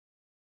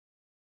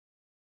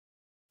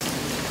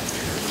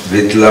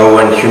With love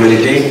and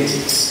humility,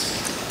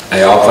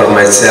 I offer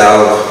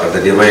myself at the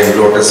divine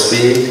lotus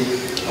feet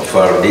of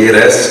our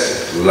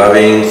dearest,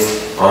 loving,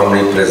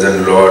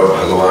 omnipresent Lord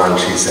Bhagavan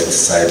Sri Sathya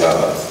Sai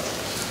Baba.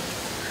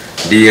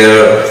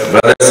 Dear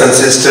brothers and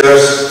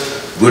sisters,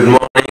 good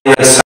morning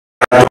and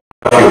salam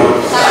to all of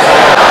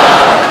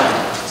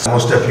you.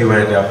 Most of you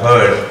might have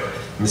heard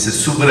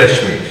Mrs.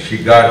 Subbulakshmi. She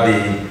got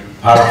the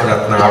Bharat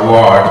Ratna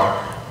Award,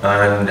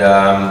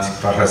 and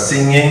for her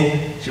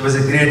singing. She was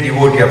a great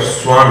devotee of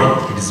Swami.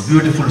 It is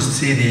beautiful to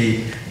see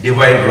the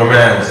divine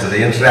romance,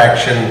 the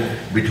interaction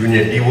between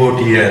a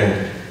devotee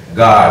and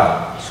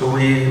God. So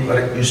we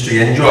used to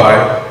enjoy.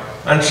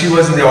 And she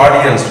was in the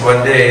audience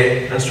one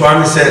day, and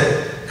Swami said,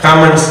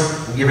 "Come and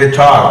give a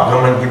talk,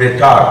 come and give a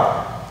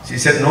talk." She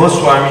said, "No,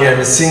 Swami,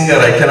 I'm a singer,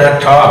 I cannot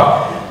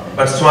talk."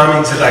 But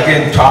Swami said,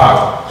 "Again,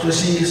 talk." So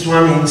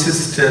Swami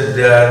insisted,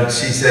 and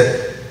she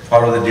said,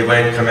 "Follow the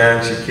divine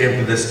command." She came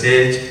to the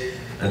stage,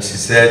 and she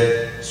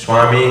said,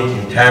 "Swami,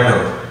 in Tamil,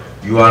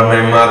 you are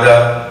my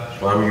mother,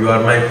 Swami, you are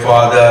my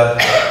father,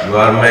 you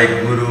are my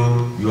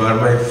guru, you are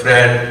my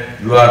friend,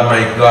 you are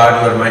my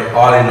God, you are my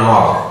all in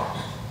all."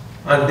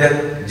 And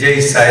then Jai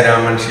Sai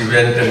Ram, and she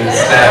went and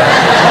slapped.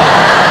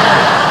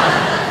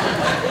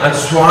 And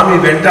Swami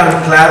went on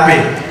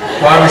clapping.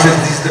 Swami says,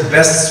 "This is the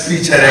best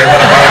speech I ever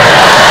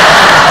heard."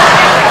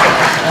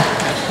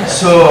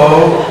 So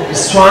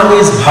Swami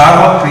is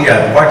Bhava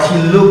Priya. What he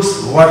looks,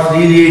 what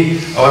really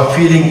our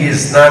feeling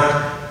is not.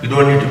 You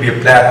don't need to be a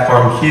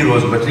platform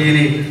heroes, but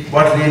really,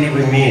 what really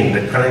we mean,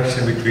 the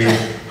connection between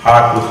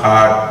heart to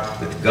heart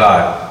with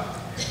God.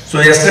 So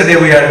yesterday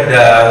we had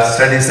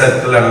study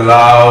circle on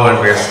love,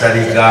 and we had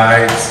study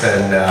guides,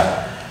 and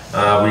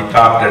we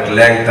talked at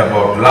length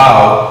about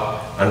love,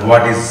 and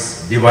what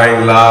is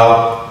divine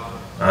love,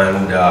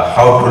 and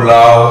how to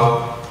love,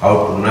 how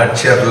to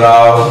nurture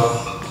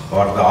love,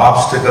 what are the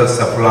obstacles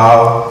of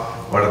love,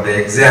 what are the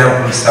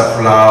examples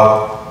of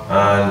love,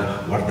 and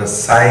what are the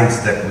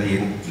signs that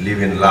we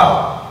live in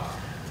love.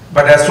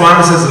 But as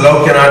Swami says,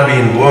 love cannot be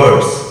in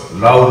words.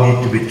 Love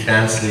needs to be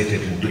translated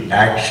into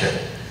action.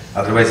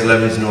 Otherwise,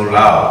 love is no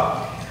love.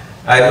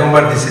 I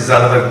remember, this is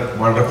another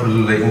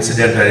wonderful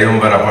incident I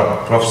remember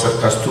about Professor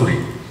Kasturi.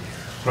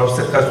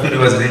 Professor Kasturi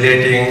was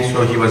relating,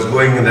 so he was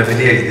going in the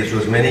village, this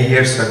was many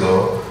years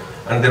ago,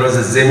 and there was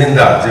a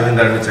Zemindar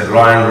which is a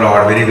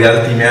landlord, very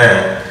wealthy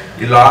man.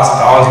 He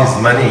lost all his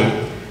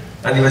money,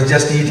 and he was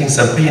just eating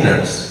some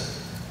peanuts.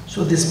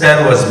 So this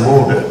man was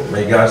moved.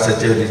 My God,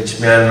 such a rich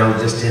man, now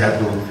just he had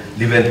to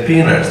live in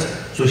peanuts.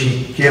 So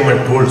he came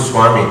and told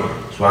Swami,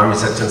 "Swami,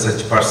 such and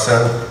such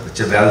person,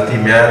 such a wealthy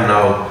man,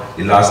 now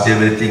he lost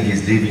everything,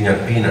 he's living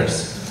on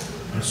peanuts."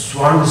 And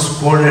Swami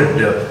scolded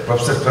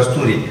Professor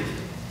Kasturi.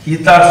 He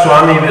thought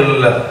Swami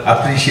will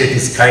appreciate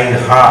his kind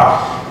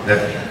heart, that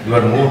you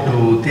are moved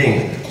to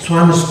things.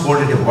 Swami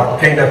scolded him, "What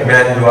kind of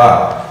man you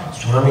are?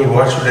 Swami,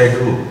 what should I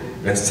do?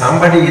 When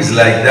somebody is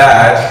like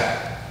that,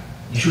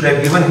 you should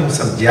have given him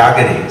some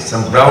jaggery,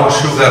 some brown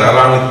sugar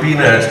along with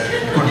peanuts,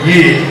 he could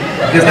eat,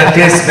 because that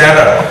tastes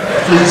better."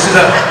 So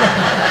instead of,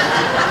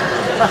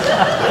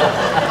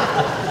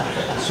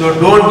 so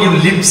don't give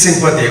lip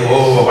sympathy.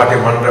 "Oh, what a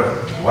wonder!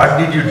 What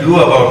did you do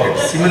about it?"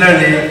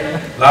 Similarly,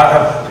 a lot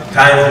of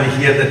times we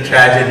hear the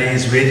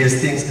tragedies, various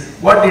things.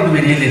 What did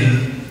we really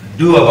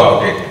do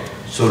about it?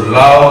 So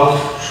love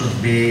should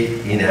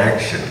be in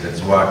action. That's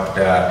what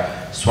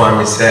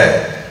Swami said.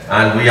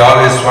 And we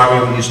always,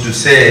 Swami used to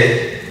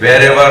say,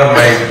 "Wherever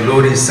my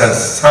glories are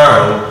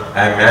sung,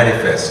 I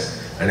manifest."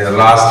 And in the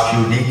last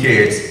few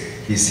decades,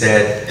 he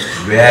said,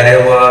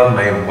 "Wherever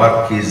my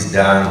work is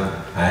done,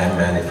 I am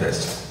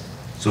manifest."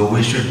 So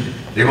we should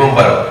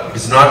remember,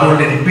 it's not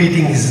only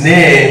repeating his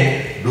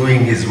name,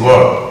 doing his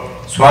work.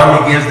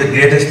 Swami gives the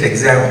greatest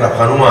example of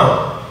Hanuman.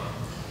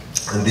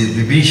 And this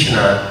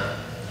Vibhishana,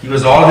 he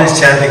was always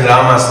chanting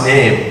Rama's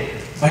name,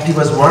 but he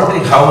was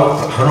wondering how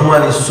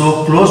Hanuman is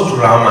so close to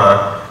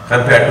Rama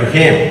compared to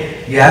him.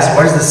 He asked,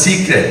 "What is the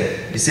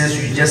secret?" He says,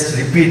 "You just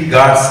repeat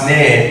God's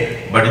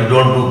name, but you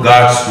don't do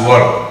God's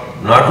work.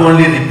 Not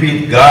only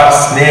repeat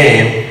God's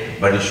name,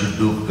 but you should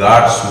do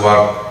God's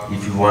work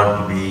if you want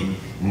to be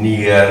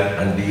near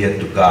and dear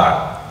to God."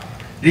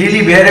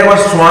 Really, wherever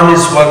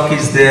Swami's work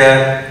is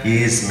there,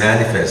 he is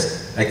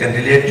manifest. I can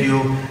relate to you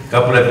a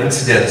couple of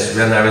incidents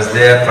when I was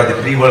there for the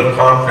pre-world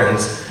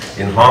conference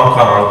in Hong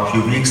Kong a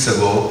few weeks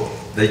ago.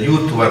 The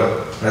youth were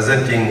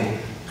presenting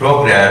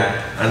program,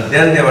 and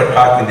then they were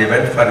talking, they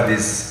went for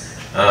this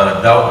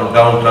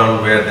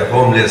downtown where the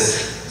homeless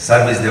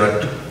service they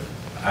were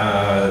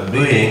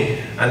doing,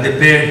 and they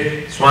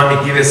prayed, "Swami,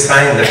 give a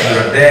sign that you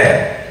are there."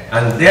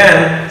 And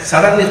then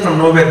suddenly from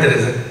nowhere there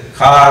is a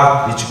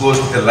car which goes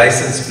with a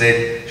license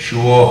plate,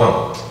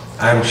 "Shivoham,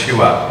 I am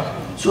Shiva."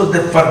 So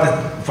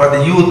for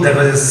the youth there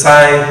was a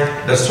sign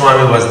that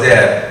Swami was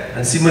there.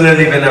 And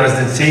similarly, when I was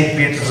in St.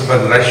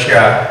 Petersburg,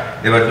 Russia,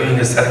 they were doing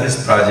a service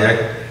project,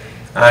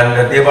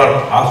 and they were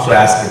also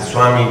asking,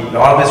 "Swami,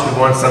 always we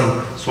want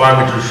some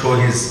Swami to show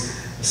his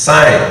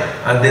sign."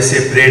 And they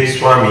say, "Pray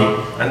Swami."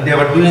 And they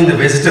were doing the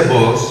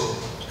vegetables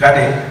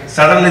cutting.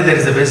 Suddenly there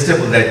is a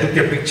vegetable there. I took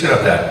a picture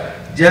of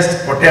that.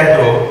 just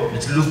potato,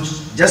 which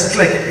looks just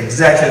like,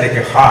 exactly like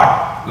a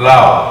heart,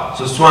 love.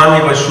 So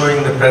Swami was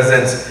showing the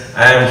presence,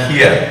 I am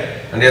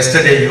here. And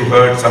yesterday you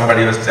heard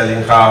somebody was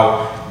telling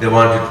how they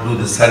wanted to do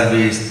the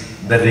service,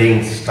 the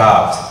rain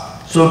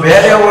stops. So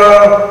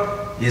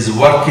wherever his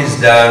work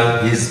is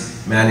done, he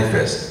is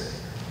manifest.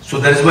 So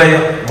that is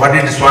why, what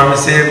did Swami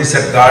say? We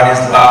said God is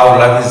love,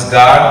 love is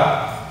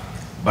God.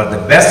 But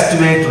the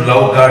best way to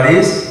love God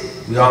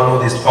is, we all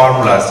know these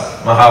formulas,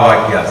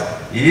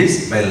 Mahavakyas,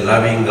 is by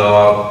loving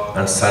all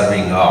and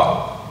serving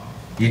all.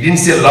 He didn't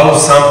say love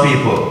some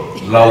people,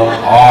 love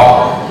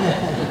all.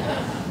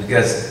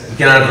 Because you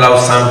cannot love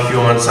some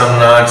humans, some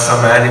not,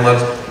 some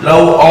animals.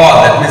 Love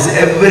all, that means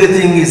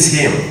everything is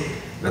Him.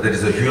 Whether it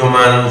is the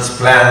humans,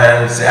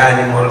 plants,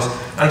 animals.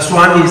 And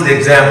Swami is the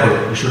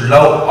example. We should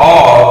love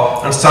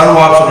all and serve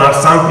also, not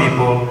some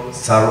people,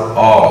 serve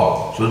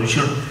all. So we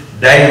should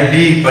dive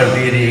deep and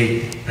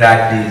really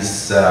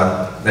practice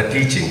the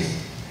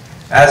teachings.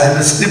 As in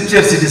the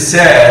scriptures it is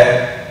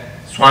said,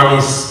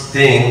 Swami's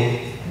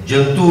thing,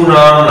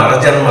 Jantunam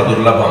Narajanma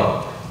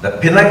Durlabham. The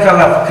pinnacle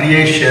of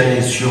creation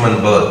is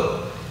human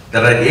birth.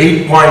 There are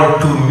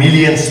 8.2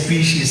 million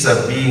species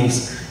of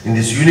beings in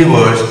this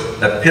universe.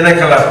 The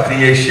pinnacle of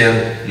creation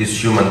is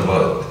human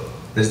birth.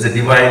 This is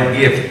the divine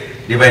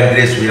gift, divine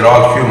grace. We are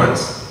all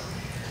humans.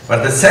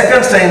 But the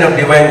second sign of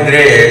divine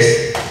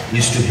grace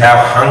is to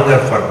have hunger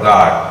for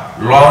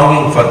God,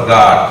 longing for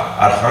God,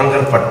 or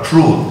hunger for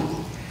truth.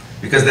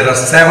 Because there are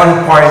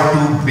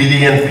 7.2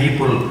 billion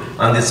people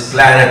on this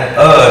planet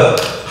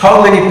Earth.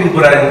 How many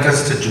people are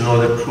interested to know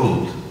the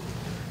truth?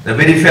 The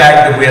very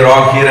fact that we are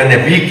all here on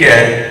a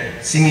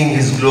weekend, singing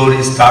His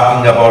glories,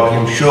 talking about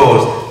Him,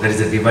 shows there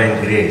is a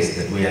divine grace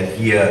that we are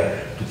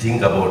here to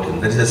think about Him.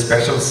 There is a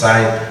special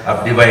sign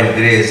of divine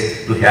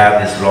grace to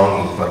have this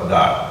longing for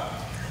God.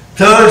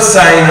 Third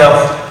sign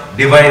of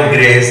divine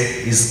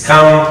grace is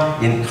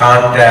come in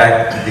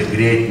contact with a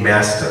great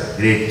master,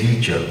 great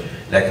teacher,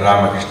 like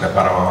Ramakrishna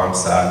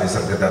Paramahamsa,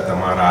 Nisargadatta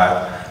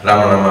Maharaj,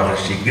 Ramana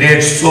Maharshi,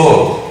 great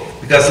soul.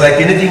 Because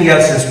like anything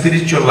else in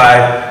spiritual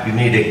life, you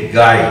need a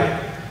guide.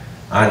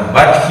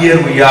 But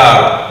here we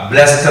are,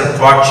 blessed and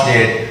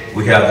fortunate,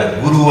 we have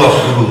the Guru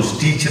of Gurus,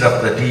 teacher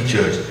of the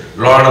teachers,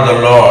 Lord of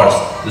the Lords,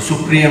 the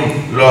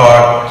Supreme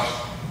Lord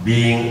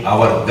being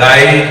our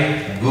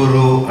guide,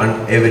 Guru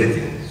and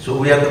everything. So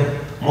we are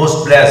the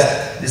most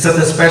blessed. These are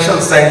the special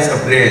signs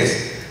of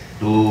grace.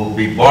 To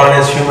be born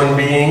as human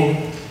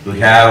being, to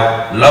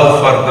have love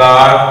for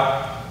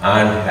God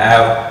and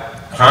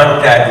have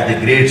contact with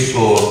the great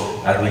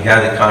soul, and we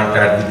have the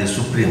contact with the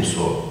Supreme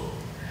Soul.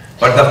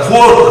 But the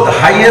fourth, the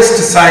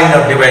highest sign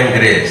of divine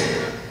grace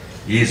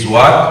is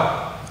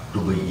what? To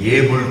be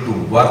able to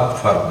work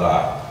for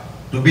God,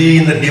 to be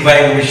in the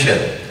divine mission.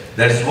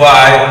 That is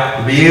why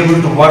to be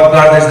able to work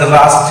God is the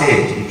last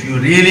stage. If you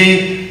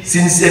really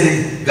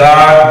sincerely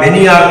God,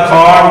 many are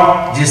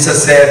called,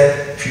 Jesus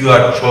said, few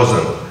are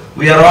chosen.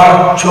 We are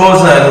all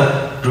chosen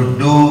to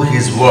do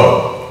His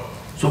work.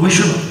 So we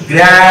should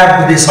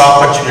grab this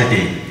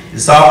opportunity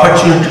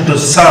to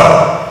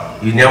serve.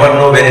 You never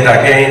know when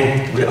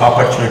the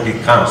opportunity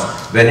comes.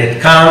 When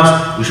it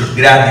comes, we should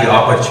grab the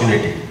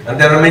opportunity. And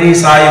there are many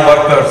Sai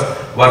workers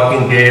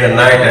working day and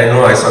night. I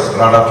know I saw a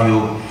lot of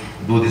you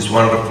do this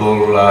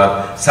wonderful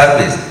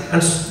service.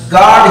 And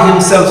God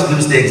Himself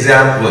gives the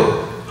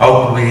example.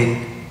 How do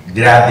we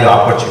grab the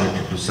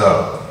opportunity to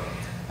serve?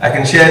 I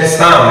can share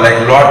some,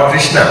 like Lord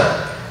Krishna.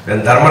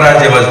 When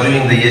Dharmaraja was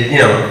doing the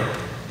yajna,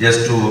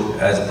 just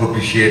as a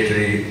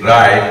propitiatory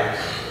rite,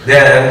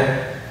 then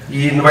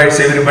he invites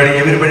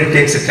everybody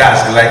takes a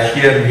task. Like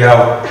here we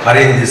have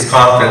arranged this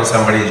conference,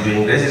 somebody is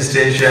doing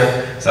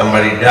registration,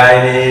 somebody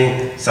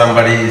dining,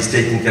 somebody is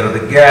taking care of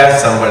the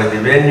guests, somebody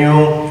the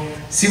venue.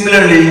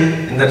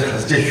 Similarly, in that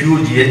such a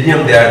huge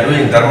yajna they are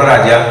doing,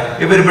 Dharmaraja,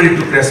 everybody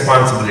took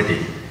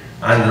responsibility.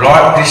 And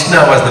Lord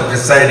Krishna was the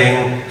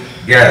presiding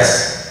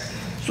guest.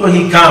 So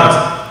he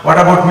comes. What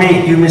about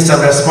me? Give me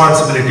some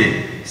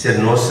responsibility. He said,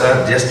 no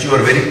sir, just your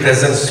very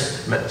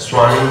presence,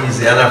 Swami, is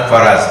enough for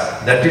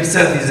us. That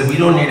itself is, we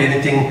don't need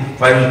anything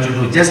for you to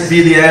do. Just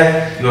be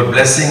there, your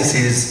blessings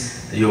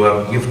is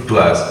your gift to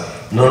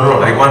us. No,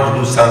 I want to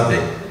do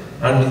something.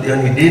 And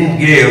when he didn't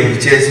give,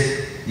 he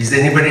says, is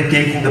anybody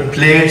taking the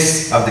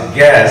plates of the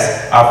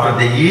guests after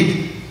they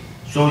eat?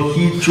 So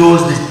he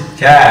chose the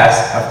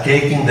task of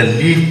taking the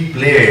leaf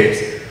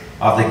plates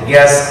of the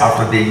guests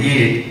after they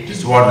eat. This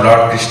is what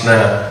Lord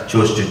Krishna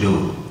chose to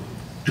do.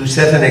 To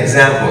set an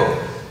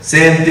example.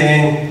 Same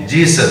thing,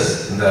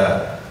 Jesus, in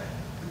the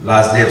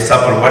last day of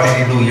supper, what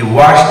did He do? He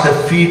washed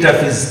the feet of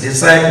His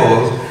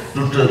disciples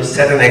to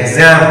set an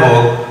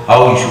example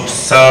how we should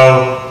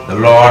serve the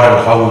Lord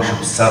and how we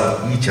should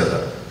serve each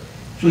other.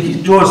 So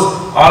He chose,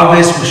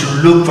 always we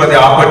should look for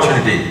the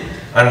opportunity.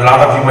 And a lot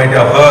of you might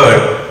have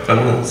heard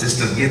from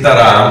Sister Gita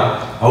Ram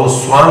how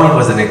Swami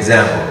was an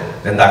example.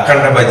 When the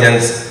Akhanda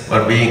Bhajans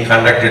were being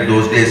conducted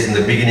those days in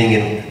the beginning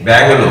in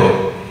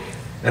Bangalore,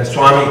 and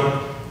Swami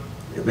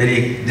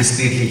very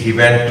discreetly he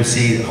went to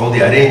see how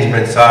the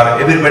arrangements are.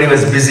 Everybody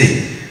was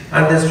busy.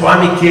 And then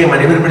Swami came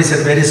and everybody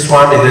said, where is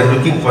Swami? They're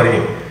looking for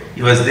him.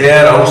 He was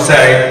there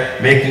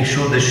outside making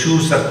sure the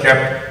shoes are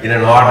kept in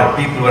an order.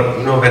 People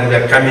were, when we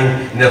are coming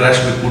in a rush,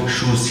 we put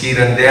shoes here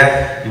and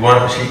there.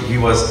 He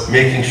was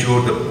making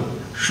sure the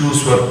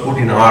shoes were put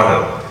in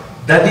order.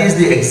 That is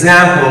the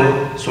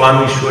example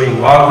Swami is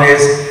showing.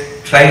 Always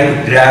try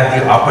to grab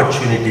the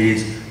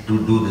opportunities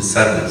to do the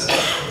service.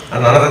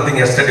 And another thing,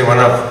 yesterday one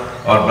of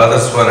our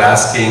brothers were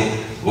asking,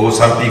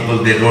 some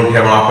people, they don't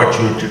have an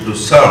opportunity to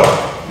serve.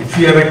 If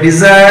you have a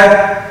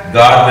desire,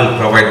 God will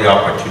provide the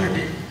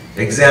opportunity.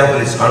 Example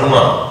is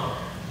Hanuman.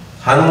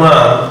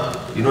 Hanuman,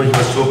 he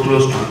was so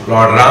close to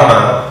Lord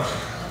Rama,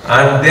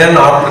 and then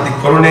after the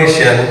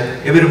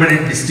coronation, everybody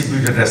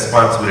distributed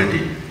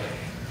responsibility.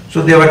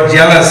 So they were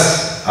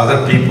jealous,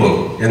 other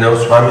people.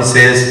 Swami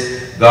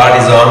says, God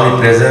is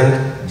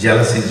omnipresent,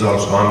 jealousy is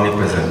also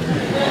omnipresent.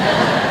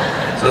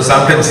 So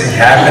sometimes it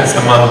happens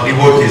among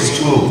devotees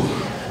too.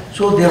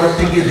 So they were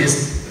thinking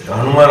this,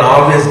 Hanuman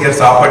always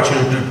gets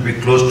opportunity to be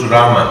close to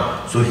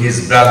Rama. So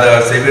his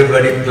brothers,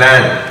 everybody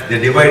planned. They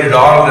divided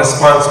all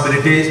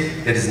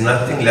responsibilities. There is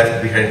nothing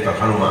left behind for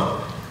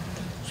Hanuman.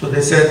 So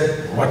they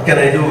said, what can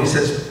I do? He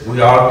says,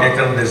 we all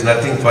taken, there's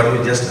nothing for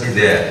you, just be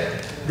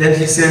there. Then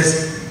he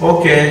says,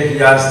 okay, he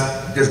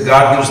asked, because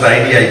God gives the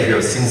idea if you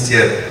have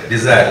sincere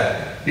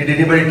desire. Did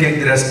anybody take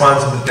the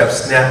responsibility of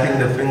snapping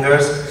the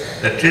fingers?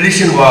 The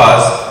tradition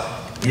was,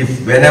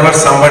 if whenever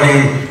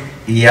somebody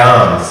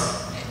yawns,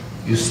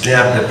 you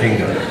snap the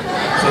finger.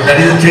 So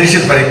that is a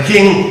tradition for a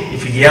king.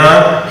 If you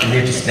yawn, you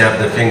need to snap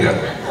the finger.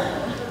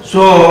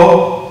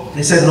 So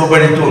they said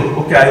nobody told.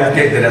 Okay, I will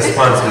take the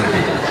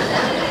responsibility.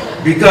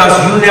 Because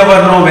you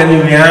never know when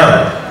you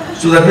yawn.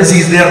 So that means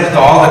he's there with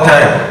all the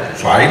time.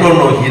 So I don't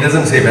know. He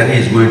doesn't say when he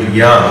is going to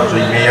yawn. So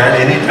he may yawn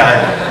any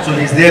time. So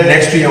he's there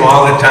next to him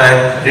all the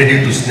time,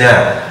 ready to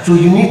snap. So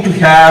you need to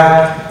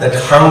have that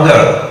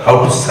hunger,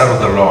 how to serve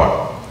the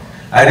Lord.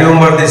 I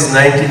remember this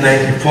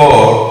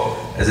 1994.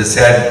 As I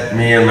said,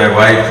 me and my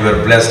wife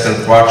were blessed and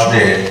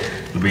fortunate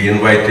to be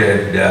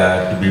invited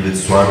to be with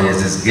Swami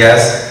as his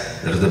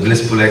guest. That was a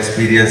blissful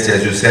experience.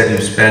 As you said, you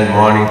spend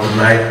morning to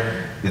night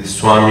with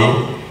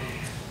Swami.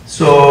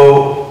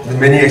 So,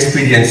 many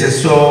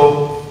experiences.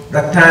 So,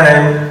 that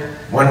time,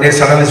 one day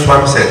suddenly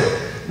Swami said,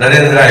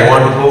 Narendra, I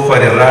want to go for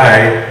a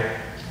ride.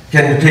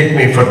 Can you take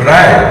me for a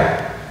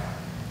drive?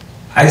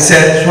 I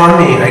said,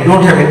 Swami, I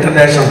don't have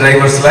international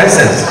driver's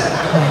license.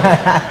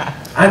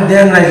 And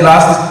then I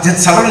lost it.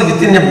 Just suddenly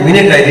within a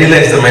minute I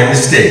realized that my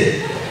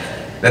mistake.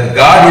 That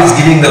God is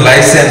giving the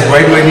license.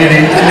 Why do I need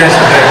an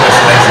international driver's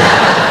license?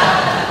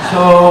 So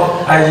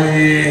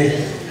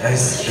I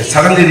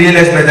suddenly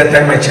realized by that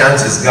time my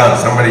chance is gone.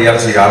 Somebody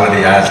else he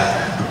already asked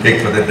to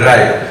take for the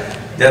drive.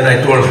 Then I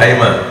told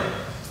Haima,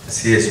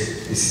 she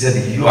said,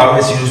 you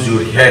always use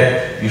your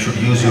head. You should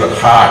use your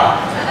heart.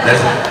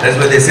 That's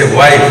why they say,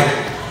 wife,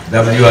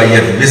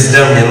 W-I-F,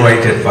 wisdom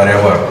invited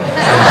forever.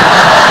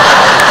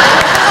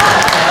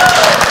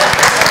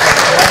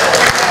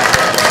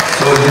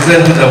 So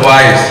listen to the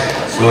voice.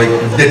 So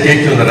if they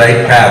take you on the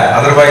right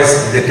path,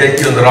 otherwise if they take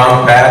you on the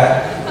wrong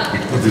path,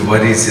 it could be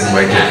worries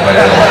invited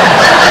forever.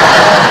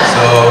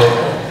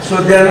 So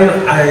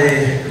then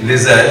I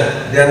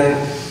listened. Then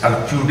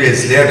a few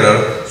days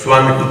later,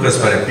 Swami took us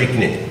for a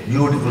picnic.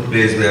 Beautiful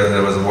place where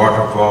there was a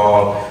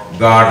waterfall,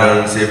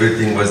 gardens,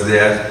 everything was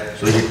there.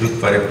 So he took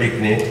for a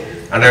picnic.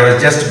 And I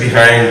was just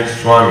behind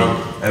Swami.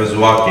 I was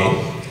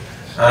walking.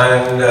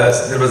 And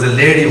there was a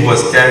lady who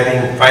was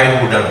carrying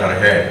firewood on her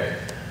head.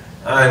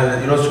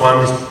 And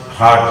Swami's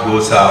heart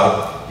goes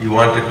out. He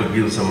wanted to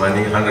give some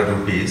money, 100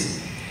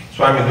 rupees.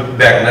 Swami looked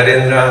back,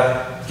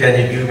 Narendra, can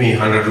you give me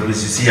 100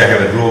 rupees? You see, I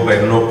have a robe, I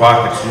have no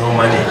pockets, no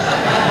money.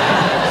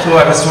 So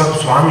I was,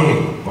 Swami,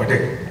 what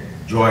a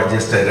joy.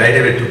 Just I right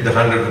away took the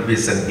 100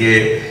 rupees and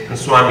gave, and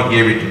Swami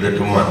gave it to the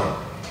Tumma.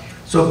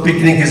 So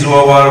picnic is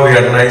over, we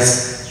had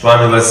nice,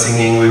 Swami was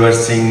singing, we were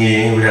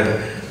singing, we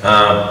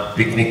had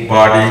picnic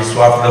party.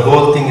 So after the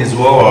whole thing is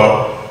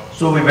over,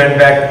 so we went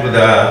back to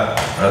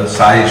the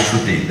Sai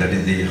Shruti, that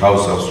is the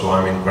house of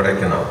Swami in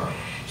Kodaikanal.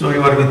 So we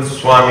were with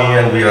Swami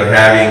and we were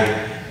having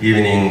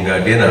evening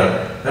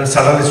dinner. Then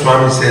suddenly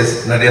Swami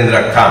says,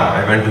 Narendra, come.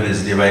 I went to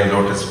his divine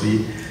lotus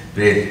feet,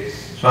 prayed.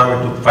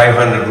 Swami took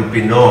 500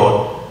 rupee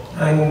note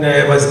and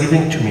was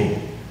giving to me.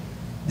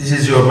 This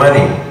is your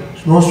money.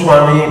 No,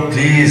 Swami,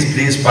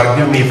 please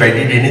forgive me if I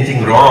did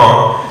anything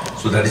wrong.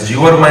 So that is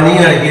your money,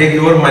 I gave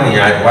your money.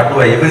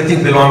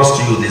 Everything belongs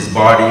to you, this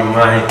body,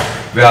 mind,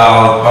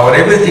 wealth, power,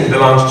 everything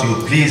belongs to you.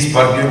 Please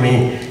forgive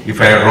me if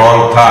I have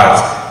wrong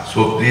thoughts.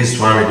 So please,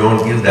 Swami,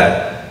 don't give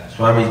that.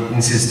 Swami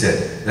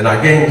insisted. Then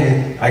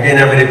again I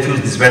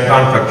refused. This went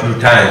on for a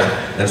few times.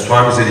 Then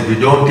Swami said, if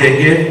you don't take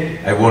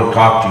it, I won't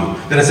talk to you.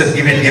 Then I said,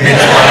 give it, Swami.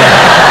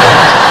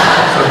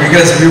 So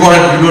because we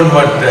don't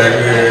want to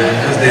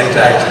use the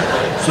interaction.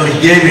 So he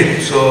gave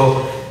it.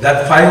 So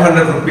that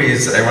 500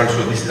 rupees, I want to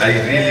show this, I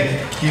really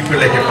keep it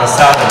like a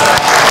prasadam.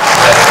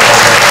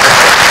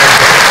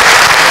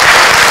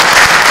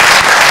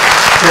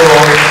 So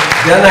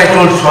then I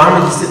told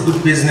Swami, this is a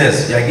good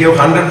business. I gave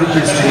 100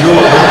 rupees to you.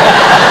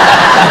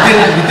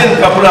 within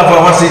couple of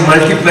hours he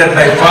multiplied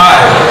by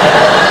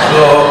 5.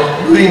 So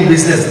doing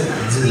business,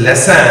 this is a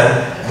lesson.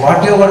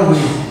 Whatever we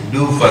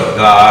do for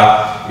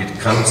God, it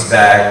comes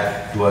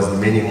back to us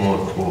many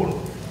more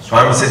fold.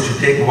 Swami says, you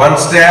take one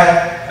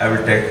step, I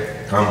will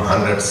come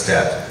 100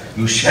 steps.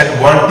 You shed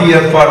one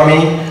tear for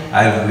me,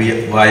 I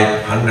will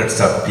wipe hundreds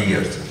of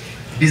tears.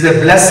 It is a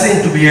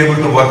blessing to be able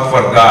to work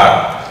for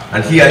God.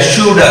 And He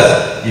assured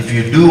us, if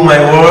you do my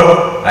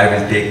work, I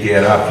will take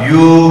care of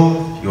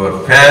you,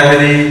 your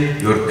family,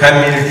 your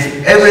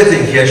community,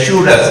 everything. He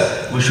assured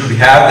us we should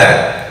have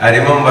that. I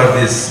remember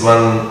this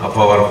one of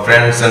our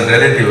friends and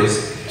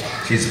relatives.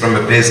 She's from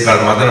a place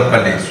called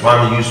Madanapalli.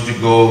 Swami used to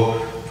go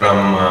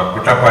from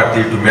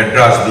Puttaparthi to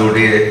Madras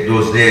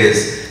those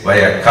days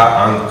via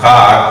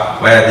car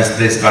via this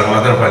place called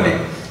Madanapalli.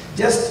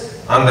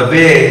 Just on the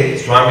way,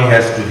 Swami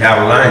has to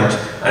have lunch,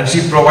 and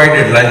she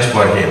provided lunch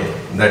for him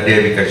that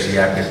day because she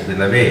happened to be in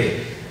the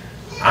way.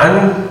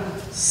 And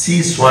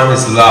see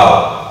Swami's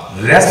love.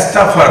 Rest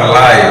of her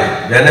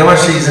life, whenever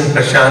she is in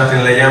Prashanti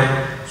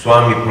Nilayam,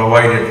 Swami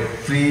provided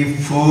free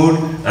food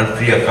and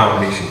free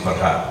accommodation for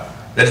her.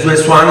 That's why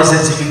Swami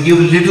says, if you give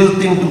little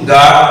thing to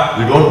God,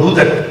 we don't do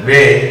that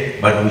way,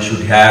 but we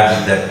should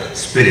have that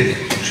spirit.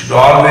 We should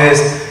always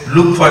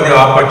look for the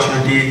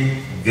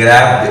opportunity,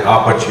 grab the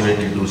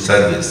opportunity to do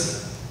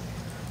service.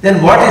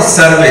 Then what is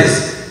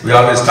service? We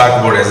always talk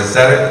about as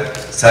a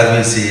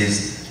service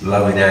is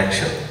love in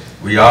action.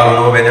 We all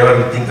know whenever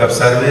we think of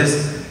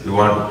service, we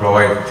want to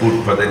provide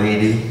food for the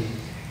needy,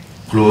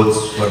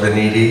 clothes for the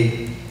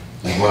needy,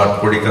 we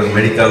want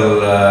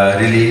medical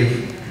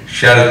relief,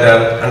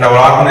 shelter, and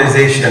our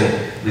organization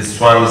with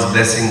Swami's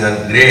blessing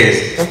and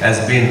grace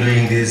has been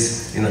doing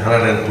this in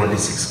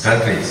 126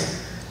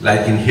 countries.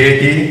 Like in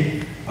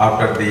Haiti,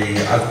 after the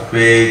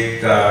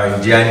earthquake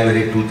in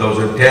January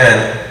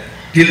 2010,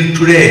 till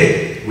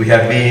today we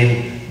have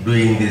been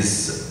doing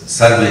this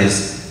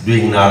service,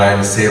 doing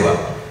Narayan Seva.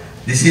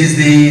 This is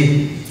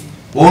the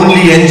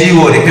only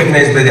NGO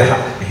recognized by the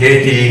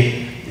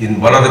Haiti in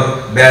one of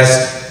the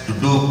best to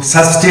do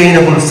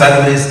sustainable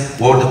service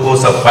over the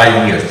course of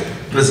 5 years.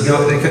 It was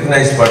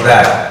recognized for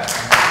that.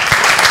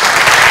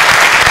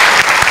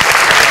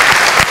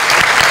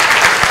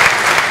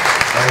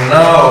 And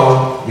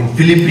now in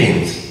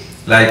Philippines,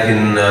 like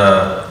in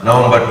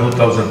November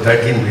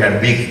 2013, we had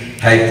big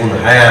Typhoon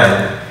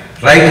Haiyan.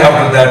 Right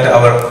after that,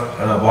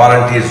 our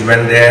volunteers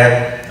went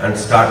there and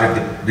started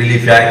the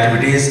relief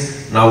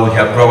activities. Now we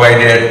have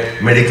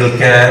provided medical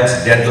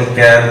camps, dental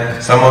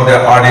camps. Some of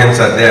the audience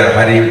are there.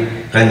 Hari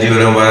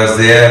Kanjivaram was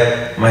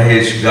there,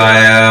 Mahesh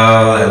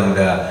Gayal and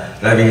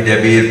Ravi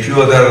Dabir,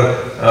 few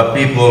other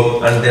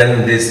people, and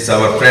then this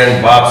our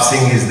friend Bob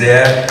Singh is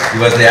there. He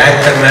was the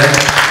anchorman.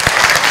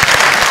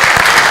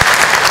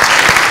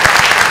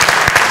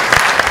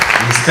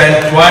 We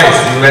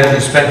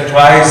spent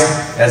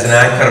twice as an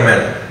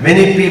anchorman.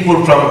 Many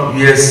people from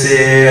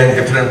USA and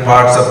different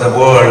parts of the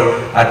world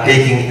are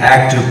taking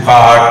active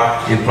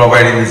part in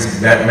providing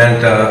this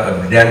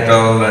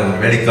dental and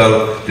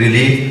medical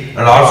relief.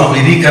 And also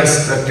we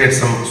reconstructed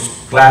some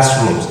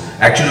classrooms.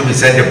 Actually, we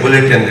sent a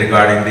bulletin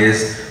regarding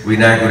this. We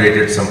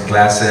inaugurated some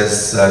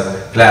classes,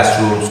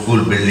 classrooms,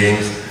 school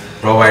buildings,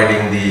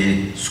 providing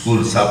the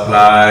school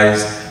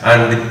supplies,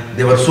 and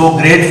they were so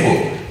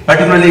grateful.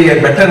 Particularly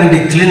a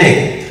maternity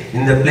clinic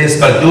in the place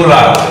called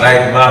Dura,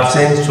 right, Mark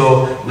Singh.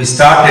 So we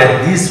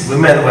started, these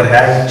women were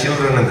having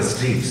children in the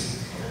streets.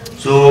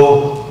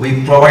 So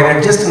we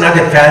provided just not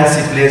a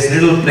fancy place,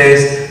 little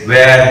place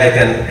where they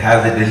can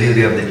have the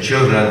delivery of the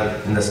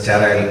children in the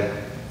sterile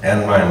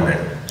environment.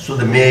 So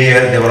the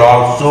mayor, they were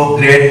all so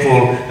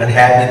grateful and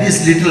happy.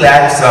 These little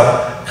acts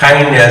of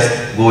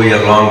kindness go a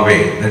long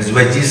way. That is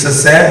why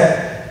Jesus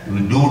said, you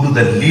do to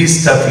the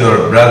least of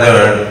your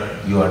brother,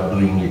 you are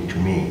doing it to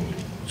me.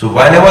 So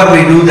whenever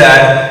we do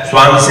that,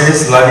 Swami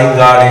says, loving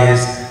God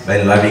is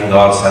by loving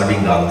all,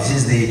 serving all. This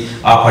is the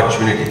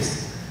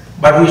opportunities.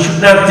 But we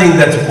should not think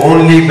that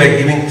only by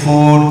giving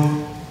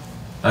food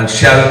and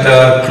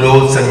shelter,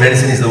 clothes and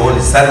medicine is the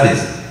only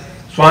service.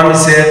 Swami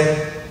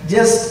said,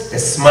 just a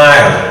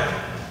smile,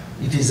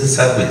 it is a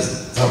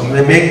service. So you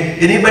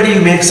anybody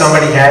you make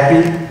somebody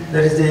happy,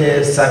 that is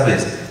a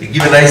service. You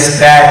give a nice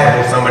pat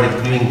about somebody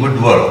doing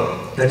good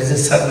work, that is a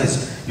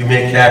service you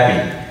make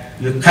happy.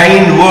 Your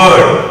kind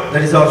word,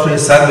 that is also a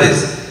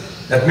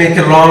service that make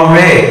a long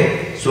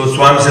way. So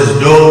Swami says,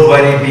 don't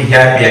worry, be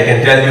happy. I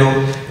can tell you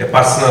a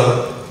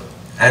personal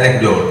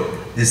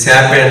anecdote. This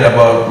happened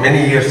about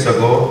many years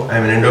ago.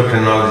 I'm an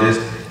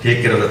endocrinologist,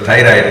 take care of the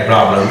thyroid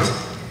problems.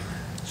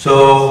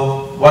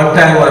 So one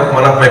time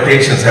one of my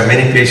patients, I have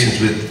many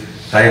patients with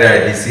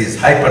thyroid disease,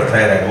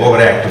 hyperthyroid,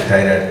 overactive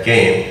thyroid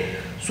came.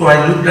 So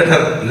I looked at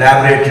her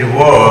laboratory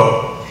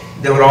work,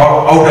 they were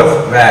all out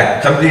of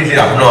whack, completely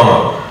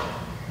abnormal.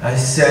 I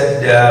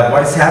said,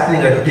 what is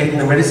happening? Are you taking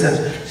the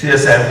medicine? She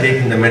says, I'm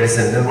taking the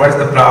medicine. Then what is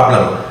the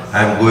problem?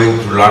 I'm going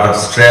through a lot of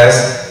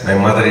stress. My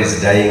mother is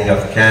dying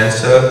of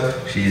cancer.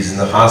 She is in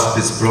the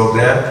hospice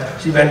program.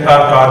 She went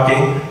on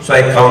talking, so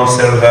I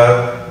counseled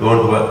her,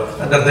 don't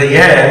worry. And at the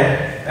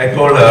end, I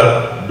told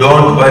her,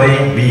 don't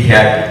worry, be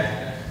happy.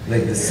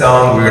 like the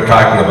song we were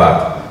talking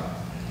about.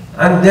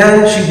 And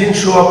then she didn't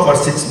show up for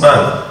 6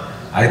 months.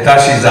 I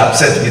thought she's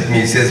upset with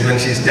me. She says, when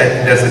she's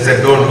taking this, I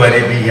said, don't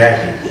worry, be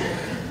happy.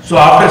 So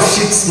after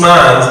 6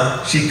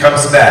 months, she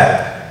comes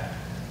back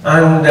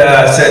and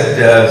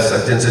said,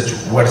 such and such,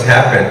 what's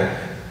happened?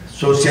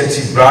 So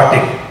she brought a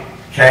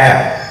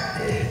cap,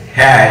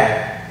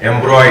 hat,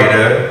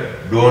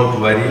 embroidered, don't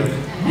worry,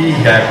 be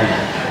happy.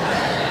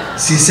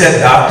 She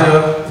said,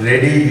 Dr.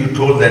 Reddy, you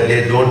told that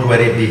day, don't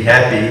worry, be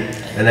happy.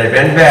 When I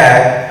went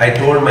back, I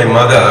told my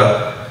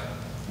mother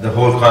the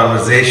whole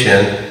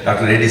conversation.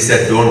 Dr. Reddy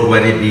said, don't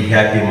worry, be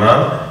happy,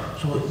 mom.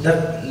 So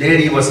that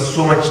lady was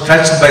so much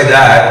touched by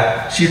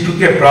that. She took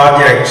a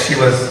project, she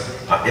was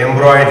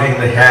embroidering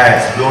the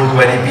hats, don't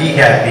worry, be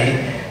happy,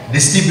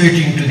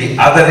 distributing to the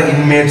other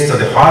inmates of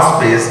the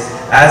hospice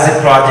as a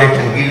project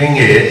and giving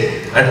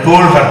it, and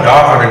told her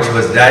daughter when she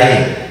was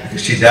dying,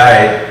 because she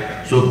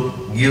died, so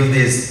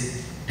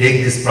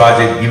take this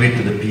project, give it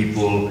to the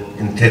people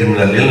in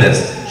terminal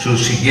illness. So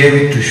she gave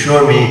it to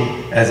show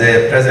me as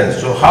a present.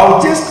 So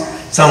how just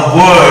some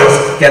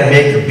words can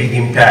make a big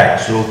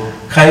impact. So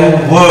kind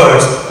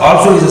words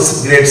also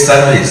is a great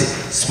service.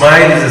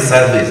 Smile is a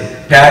service.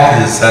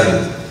 Pat is a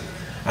service.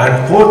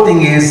 And fourth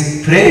thing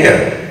is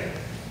prayer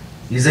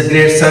is a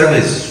great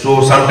service.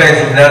 So sometimes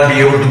you will not be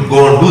able to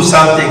go and do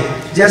something.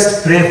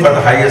 Just pray for the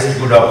highest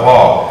good of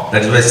all.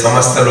 That is why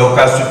Samasta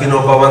Loka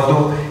Sukhino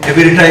Bhavantu.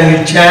 Every time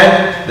you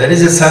chant, that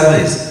is a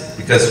service.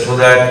 Because so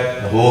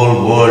that the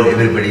whole world,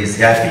 everybody is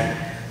happy.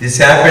 This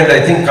happened,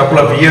 I think, a couple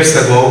of years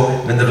ago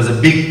when there was a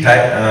big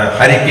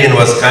hurricane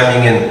was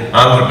coming in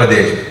Andhra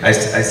Pradesh. I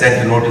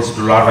sent a notice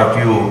to a lot of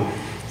you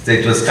that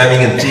it was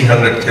coming in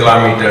 300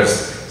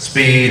 kilometers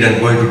speed and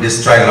going to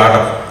destroy a lot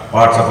of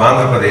parts of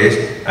Andhra Pradesh.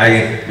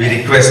 We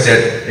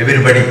requested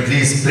everybody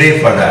please pray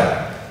for that.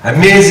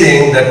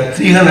 Amazing that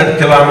 300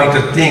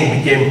 kilometer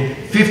thing became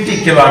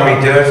 50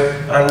 kilometers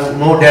and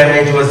no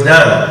damage was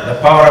done. The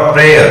power of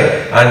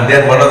prayer. And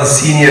then one of the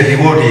senior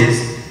devotees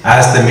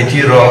asked the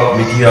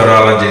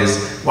meteorologist,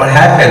 what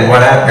happened?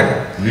 What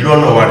happened? We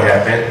don't know what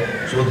happened.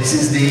 So this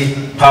is the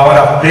power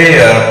of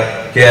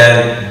prayer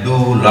can do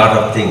a lot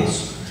of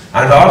things.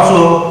 And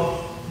also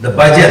the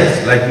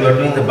bhajans, like you are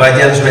doing the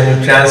bhajans when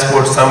you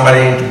transport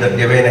somebody into the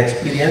divine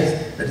experience,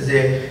 that is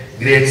a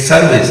great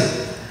service.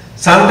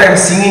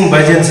 Sometimes singing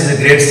bhajans is a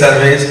great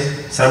service,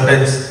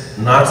 sometimes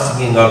not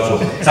singing also.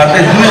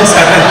 Sometimes doing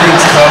certain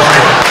things is also a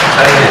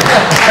service.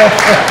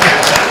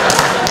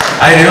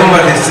 I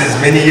remember this is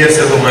many years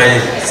ago,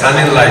 my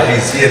son-in-law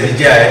is here,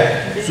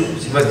 Vijay. So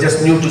he was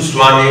just new to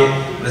Swami,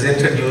 was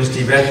introduced,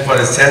 he went for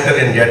a center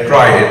in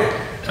Detroit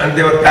and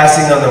they were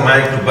passing on the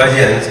mic to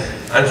bhajans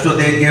and so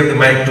they gave the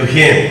mic to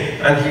him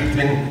and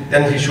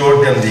then he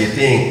showed them the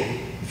thing.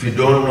 If you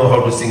don't know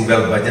how to sing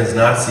well, bhajans,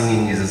 not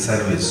singing is a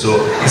service.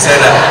 So he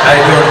said, I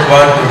don't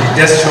want to, he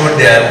just showed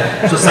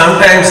them. So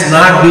sometimes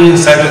not doing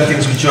certain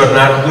things which are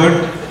not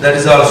good, that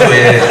is also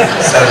a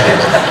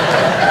service.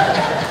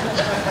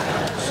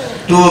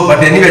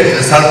 But anyway,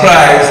 the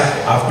surprise,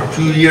 after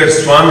 2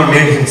 years, Swami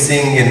made him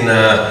sing in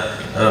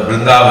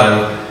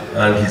Vrindavan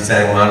and he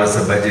sang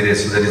Manasa Bhajare,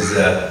 so that is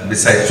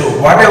besides. So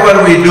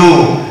whatever we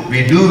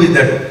do with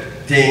that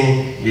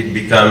thing, it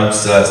becomes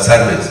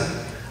service.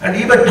 And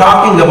even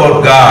talking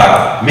about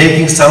God,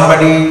 making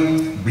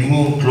somebody,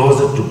 bringing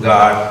closer to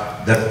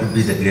God, that could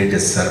be the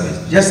greatest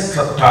service. Just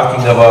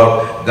talking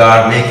about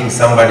God, making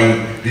somebody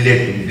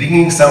relate,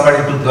 bringing somebody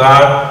to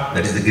God,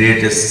 that is the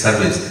greatest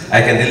service. I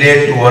can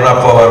relate to one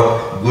of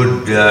our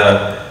good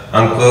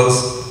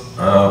uncles,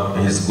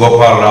 his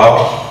Gopal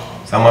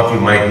Rao. Some of you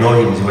might know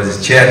him. He was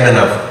the chairman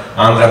of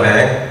Andhra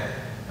Bank.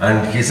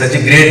 And he is such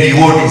a great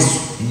devotee.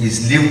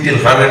 He's lived till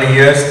 100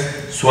 years.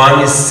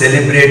 Swami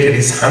celebrated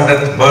his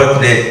 100th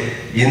birthday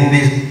in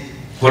the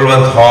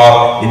Kulwant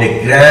Hall in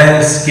a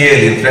grand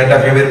scale in front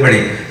of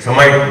everybody. Some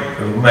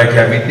might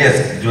have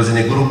witnessed, it was in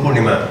a Guru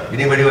Purnima.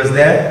 Anybody was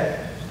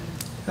there?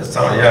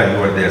 Yeah, you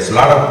were there. So a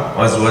lot of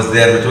us was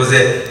there. It was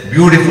a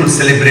beautiful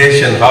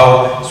celebration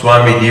how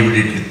Swami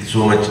did it with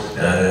so much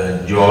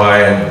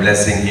joy and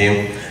blessing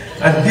him.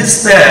 And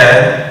this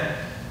man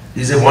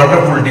is a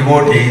wonderful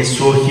devotee,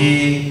 so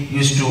he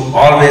used to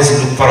always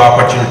look for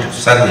opportunity to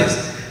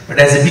service. But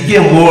as he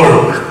became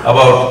old,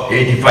 about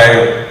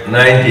 85,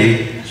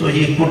 90, so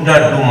he could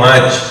not do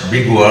much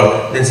big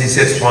work. Then he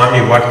said,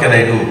 Swami, what can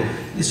I do?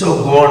 He said,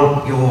 go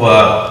and give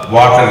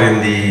water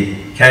in the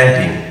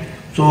canteen.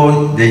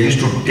 So they used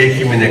to take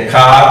him in a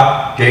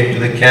car, take to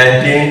the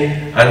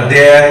canteen, and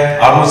there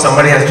almost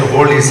somebody has to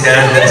hold his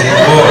hand and he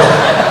goes.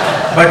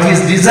 But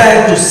his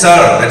desire to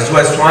serve, that's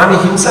why Swami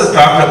himself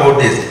talked about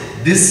this.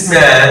 This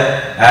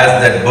man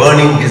has that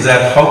burning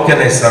desire, how can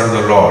I serve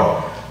the Lord?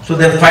 So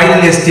then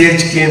finally a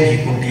stage came, he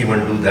couldn't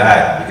even do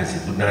that because he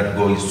could not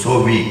go, he's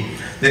so weak.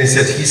 Then he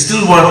said, he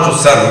still wants to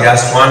serve. He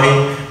asked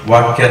Swami,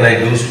 what can I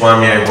do,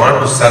 Swami? I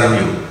want to serve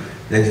you.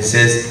 Then he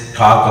says,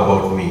 talk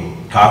about me,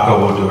 talk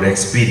about your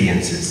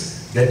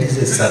experiences. That is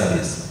a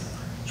service.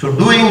 So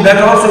doing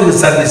that also is a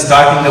service,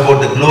 talking about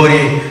the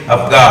glory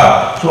of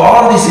God. So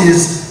all this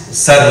is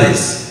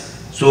service.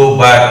 So,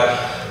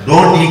 but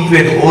don't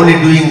equate only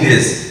doing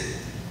this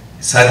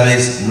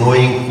service,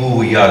 knowing who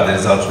we are, there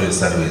is also a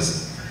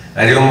service.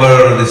 I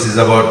remember this is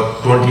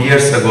about 20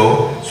 years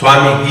ago,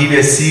 Swami gave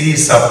a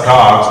series of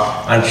talks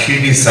on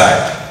Sathya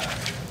Sai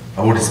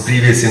about his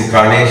previous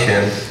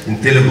incarnation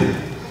in Telugu.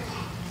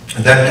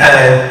 At that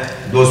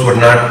time, those were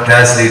not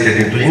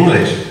translated into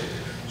English.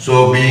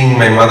 So being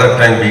my mother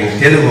tongue being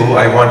Telugu,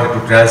 I wanted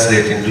to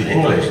translate into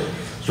English.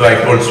 So I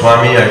told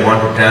Swami, I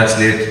want to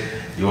translate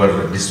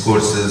your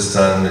discourses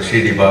on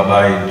Shirdi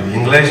Baba into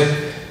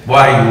English.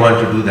 Why you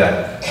want to do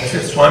that? I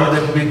said, Swami,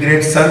 that would be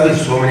great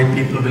service. So many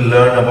people will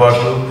learn about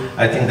you.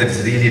 I think that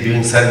is really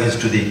doing service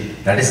to thee.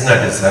 That is not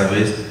a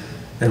service.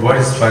 Then what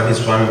is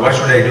service, Swami? What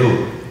should I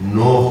do?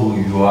 Know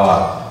who you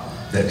are.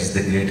 That is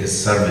the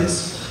greatest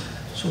service.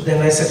 So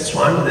then I said,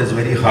 Swami, that's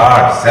very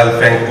hard.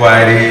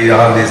 Self-inquiry,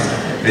 all this,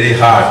 very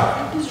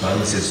hard.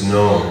 Swami says,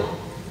 no.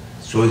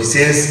 So he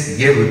says, he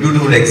gave a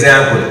beautiful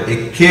example.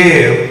 A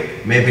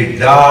cave may be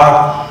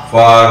dark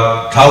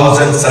for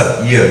thousands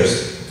of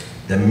years.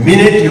 The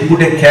minute you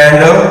put a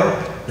candle,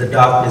 the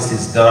darkness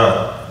is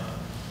gone.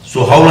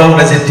 So how long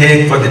does it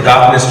take for the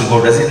darkness to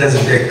go?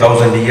 Doesn't take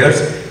 1,000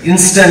 years.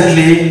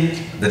 Instantly,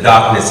 the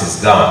darkness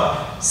is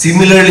gone.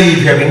 Similarly, if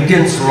you have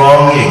intense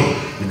longing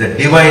with the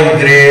divine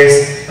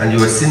grace and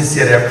your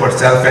sincere effort,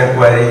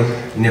 self-inquiry,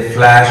 in a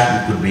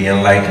flash, you could be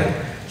enlightened.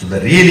 So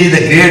really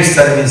the great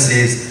service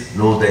is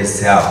know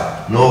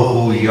thyself, know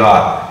who you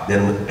are,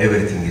 then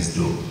everything is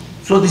due.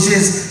 So this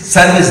is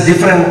service,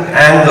 different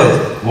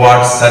angles,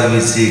 what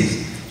service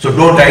is. So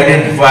don't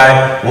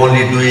identify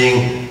only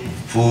doing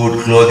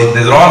food, clothing,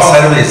 these are all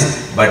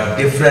service, but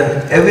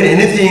different,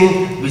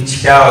 anything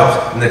which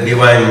helps in the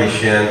divine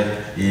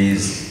mission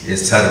is a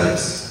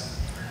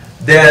service.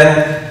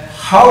 Then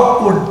how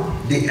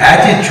could the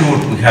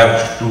attitude we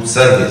have to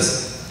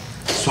service?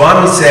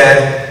 Swami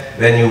said,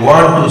 when you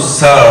want to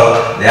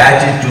serve, the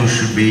attitude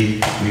should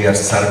be, we are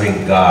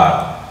serving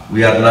God.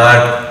 We are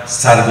not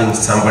serving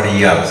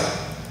somebody else.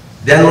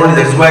 Then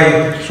only, that's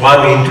why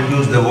Swami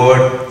introduced the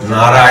word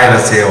Narayana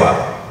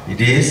Seva. It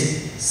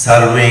is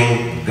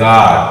serving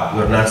God.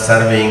 You are not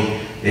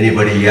serving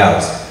anybody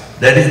else.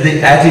 That is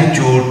the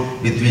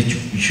attitude with which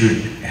you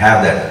should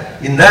have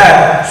that. In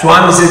that,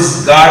 Swami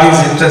says God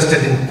is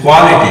interested in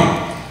quality,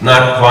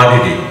 not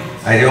quantity.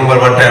 I remember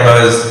one time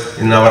I was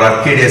in our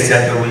Arcadia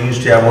Center, we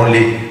used to have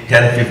only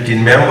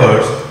 10-15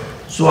 members.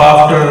 So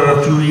after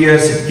a few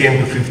years, it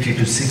came to 50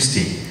 to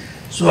 60.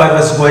 So I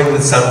was going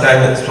with some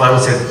time and Swami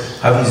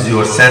said, how is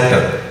your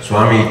center?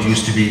 Swami, it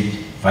used to be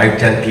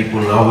 5-10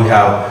 people, now we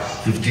have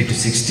 50 to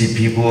 60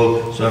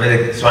 people. So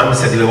Swami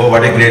said, oh,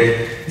 what a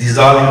great, this is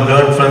all you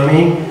learned from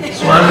me?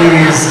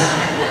 Swami is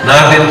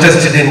not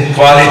interested in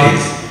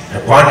qualities,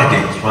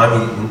 quantity.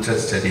 Swami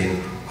interested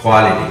in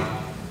quality.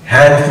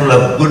 Handful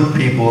of good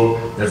people,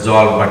 that's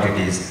all what it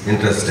is,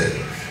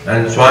 interested.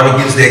 And Swami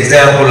gives the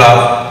example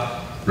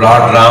of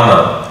Lord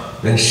Rama.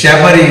 When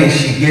Shabari,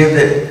 she gave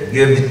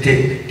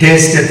the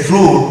tasted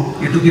fruit,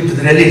 he took it with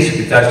relish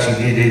because she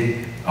did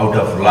it out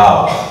of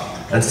love.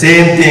 And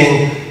same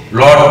thing,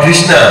 Lord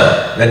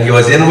Krishna, when he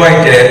was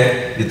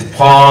invited with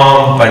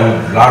pomp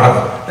and lot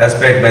of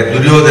respect by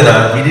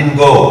Duryodhana, he didn't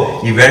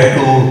go. He went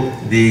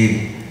to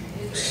the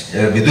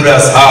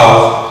Vidura's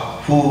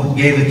house, who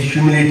gave it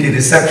humility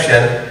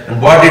reception.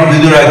 And what did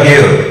Vidura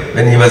give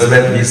when he went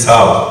to his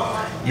house?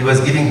 He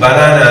was giving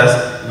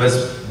bananas, he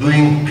was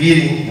doing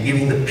peeling,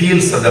 giving the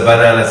peels of the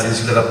bananas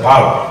instead of the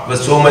pulp. He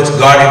was so much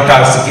God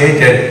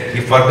intoxicated,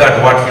 he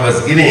forgot what he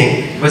was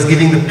giving. He was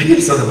giving the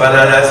peels of the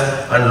bananas,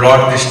 and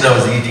Lord Krishna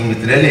was eating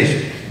with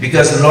relish.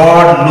 Because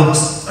Lord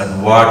looks at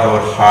what our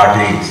heart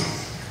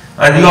is.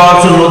 And you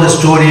also know the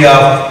story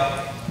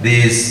of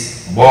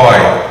this boy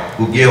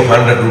who gave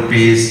 100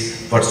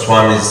 rupees for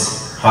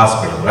Swami's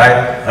hospital,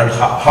 right? And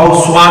how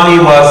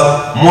Swami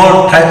was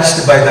more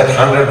touched by that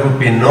 100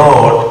 rupee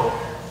note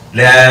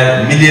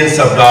than millions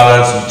of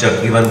dollars which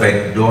are given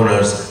by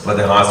donors for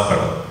the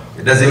hospital.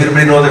 Does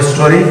everybody know that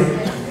story?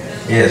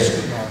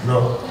 Yes.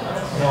 No?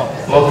 No.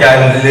 Okay,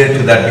 I will relate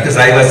to that because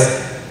I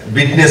was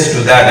witness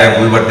to that.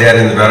 We were there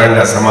in the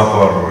veranda. Some of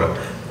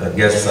our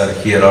guests are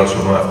here also,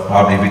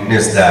 probably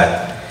witnessed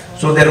that.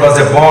 So there was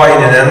a boy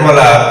in an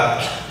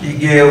envelope. He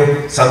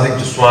gave something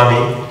to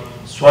Swami.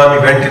 Swami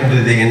went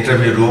into the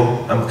interview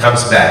room and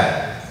comes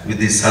back with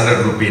this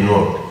 100 rupee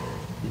note.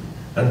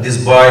 And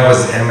this boy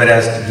was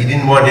embarrassed. He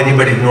didn't want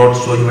anybody to know,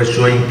 so he was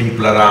showing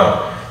people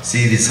around.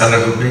 See this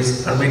 100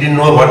 rupees? And we didn't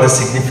know what the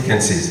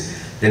significance is.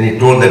 Then he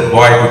told that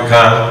boy to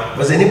come.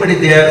 Was anybody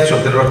there?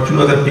 So there were a few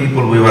other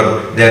people. We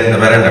were there in the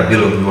veranda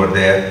below. We were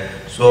there.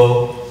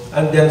 So,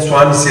 and then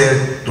Swami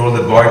said, told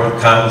the boy to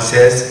come. He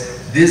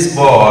says, this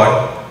boy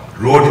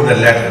wrote in the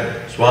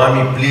letter,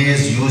 Swami,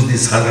 please use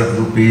this 100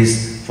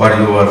 rupees for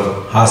your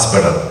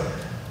hospital.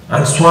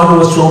 And Swami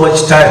was so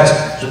much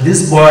touched. So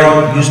this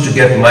boy used to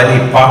get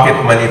money,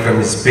 pocket money from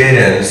his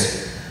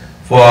parents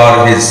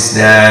for his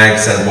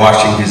snacks and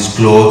washing his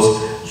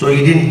clothes. So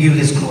he didn't give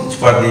his clothes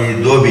for the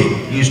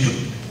dhobi. He used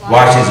to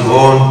wash his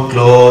own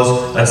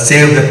clothes and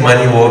save that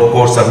money over the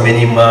course of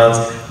many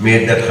months,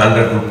 made that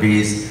 100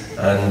 rupees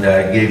and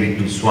gave it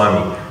to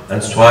Swami.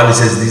 And Swami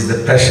says, this is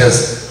the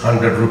precious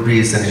 100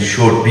 rupees, and he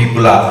showed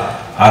people are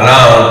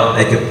around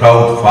like a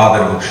proud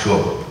father would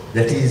show.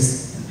 That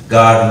is,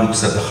 God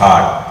looks at the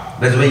heart.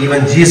 That's why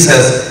even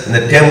Jesus in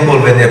the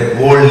temple, when an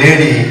old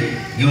lady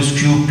gives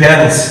few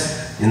pence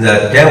in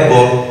the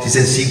temple, she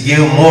says she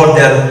gave more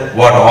than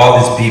what all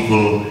these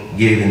people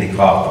gave in the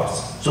coffers.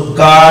 So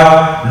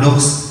God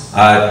looks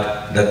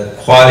at the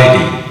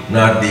quality,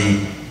 not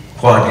the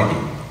quantity.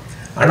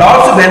 And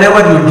also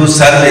whenever you do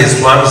service,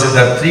 Swami says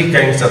there are three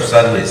kinds of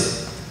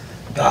service: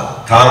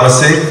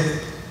 tamasic,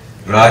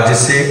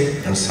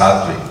 rajasic, and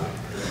sattvic.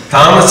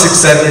 Tamasic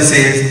service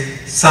is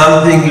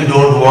something you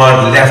don't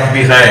want left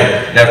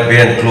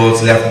behind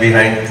clothes, left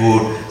behind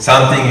food,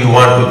 something you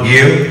want to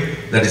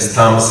give, that is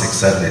tamasic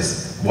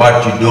service.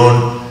 What you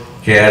don't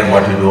care,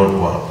 what you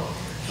don't want.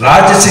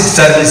 Rajasic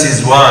service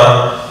is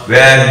one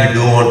where you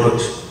don't want to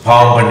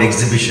pump an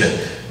exhibition.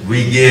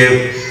 We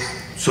gave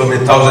so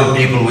many thousand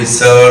people we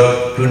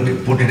served,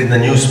 put it in the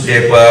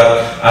newspaper,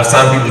 or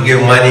some people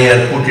give money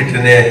and put it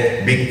in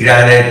a big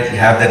granite,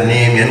 have that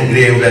name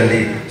engraved on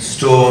the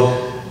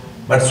stone.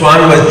 But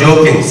Swami was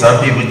joking, some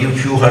people give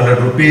few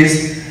hundred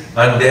rupees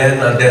and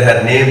then they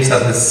had names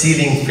on the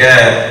ceiling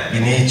fan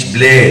in each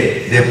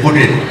blade, they put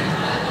it.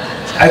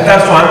 I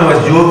thought Swami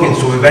was joking,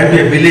 so we went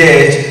to a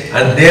village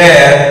and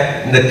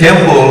there in the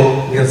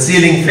temple we have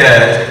ceiling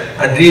fans,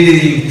 and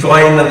really you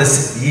find on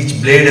each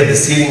blade of the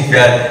ceiling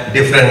fan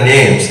different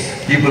names.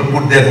 People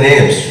put their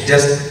names.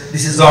 Just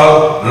this is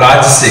all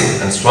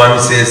Rajasic, and Swami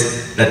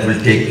says that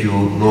will take you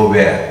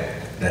nowhere.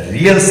 The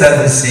real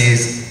service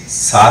is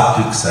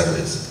Sattvic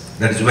service.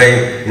 That is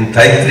why in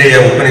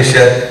Taittiriya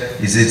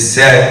Upanishad is it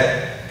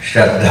said,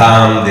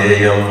 Shraddham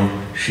Deyam,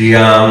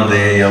 Shriyam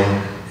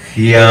Deyam,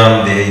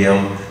 Hiyam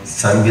Deyam,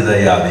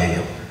 Samvidaya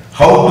Deyam.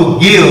 How to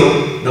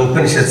give, the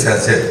Upanishad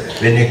has said,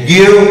 when you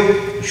give,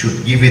 you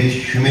should give with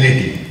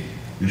humility.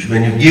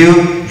 When you give,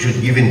 you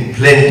should give in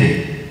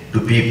plenty to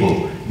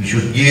people. You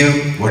should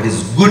give what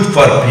is good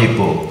for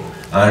people,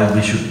 and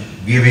we should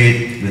give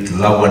it with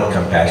love and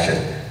compassion.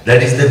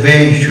 That is the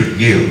way you should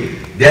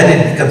give. Then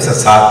it becomes a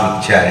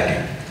sattvic charity.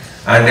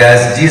 And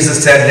as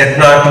Jesus said, let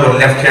not your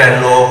left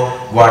hand know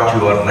what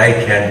your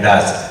right hand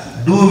does.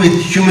 Do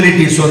with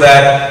humility so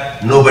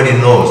that nobody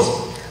knows.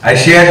 I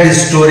shared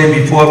this story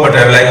before, but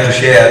I would like to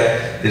share.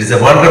 There is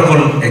a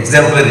wonderful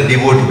exemplary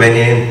devotee by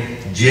name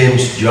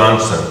James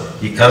Johnson.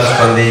 He comes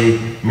from the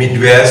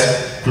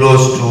Midwest,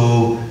 close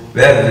to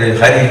where,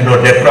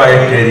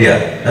 Detroit area.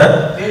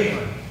 Huh?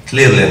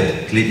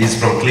 Cleveland. He's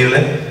from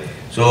Cleveland.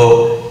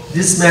 So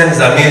this man is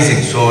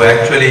amazing. So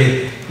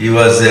actually he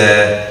was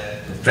a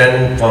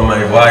friend for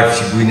my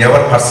wife. We never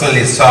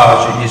personally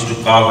saw. She used to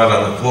call her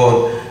on the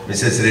phone.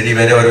 Mrs. Reddy,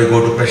 whenever we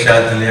go to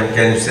Prashantilayam,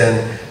 can you send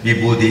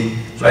Vibhuti?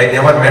 So I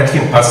never met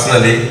him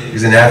personally.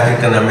 He's an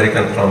African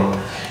American from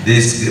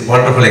this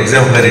wonderful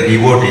exemplary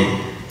devotee.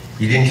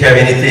 He didn't have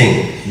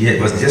anything. He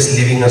was just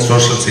living on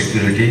social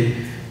security.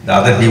 The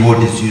other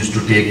devotees used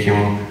to take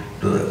him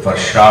for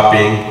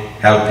shopping,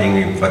 helping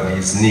him for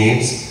his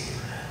needs.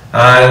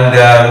 And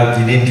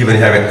he didn't even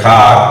have a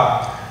car.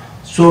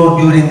 So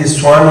during the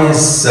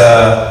Swami's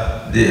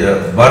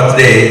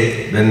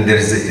birthday, when there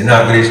is the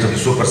inauguration of the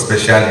super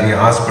specialty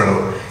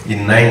hospital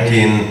in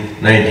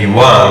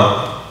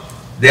 1991,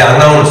 they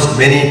announced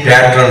many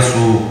patrons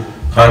who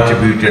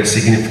contributed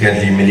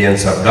significantly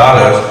millions of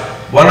dollars.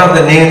 One of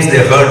the names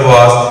they heard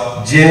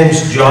was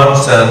James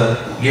Johnson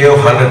gave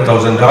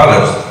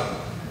 $100,000.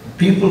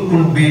 People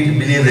couldn't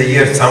believe the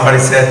year. Somebody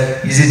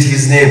said, is it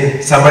his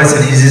name? Somebody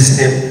said, is his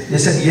name? They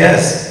said,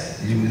 yes.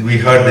 We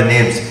heard the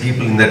names,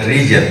 people in that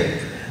region.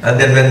 And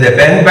then when they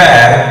went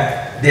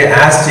back, they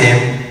asked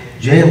him,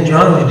 James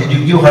Johnson, did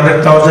you give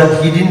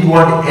 100,000? He didn't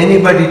want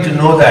anybody to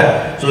know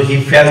that. So he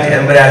felt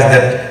embarrassed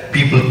that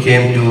people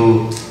came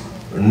to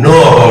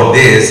know about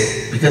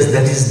this, because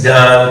that is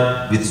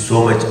done with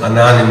so much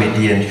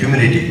anonymity and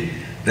humility.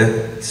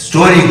 The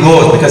story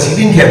goes, because he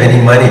didn't have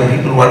any money,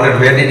 people wondered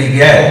where did he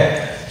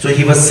get. So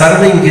he was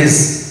serving his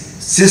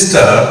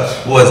sister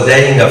who was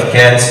dying of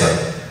cancer.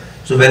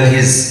 So when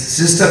his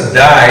sister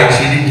died,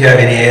 she didn't have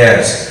any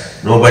heirs.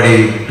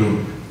 Nobody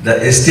to,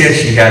 the estate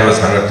she had was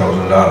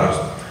 $100,000.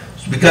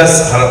 So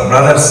because her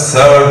brother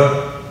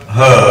served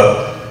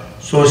her,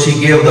 so she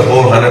gave the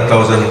whole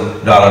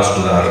 $100,000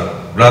 to her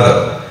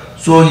brother.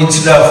 So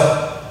instead of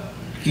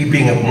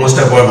keeping, most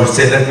of what would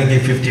say, let me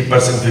give 50%,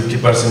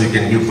 50% you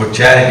can give for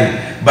charity.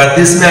 But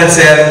this man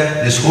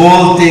said, this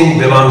whole thing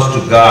belongs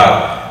to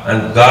God,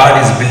 and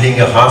God is building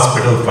a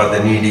hospital for the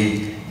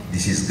needy.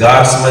 This is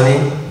God's money,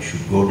 you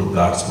should go to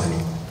God's money.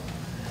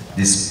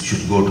 This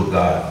should go to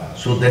God.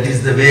 So that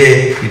is the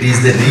way, it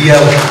is the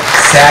real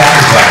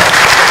sacrifice.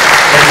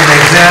 As an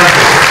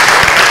example,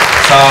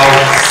 so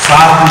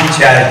sattvic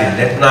charity,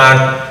 let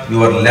not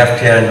your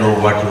left hand know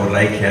what your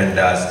right hand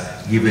does.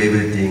 Give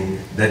everything.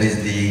 That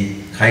is the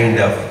kind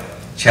of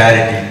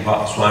charity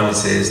Swami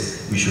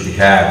says we should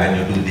have when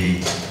you do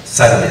the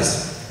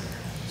service.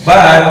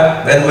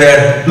 But when we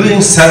are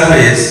doing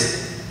service,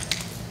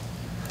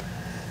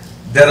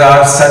 there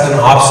are certain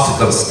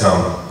obstacles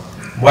come.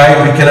 why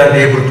we cannot be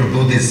able to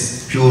do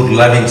this pure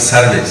loving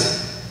service.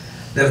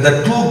 There are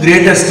the two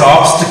greatest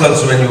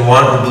obstacles when you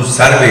want to do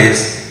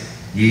service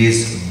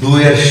is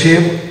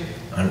doership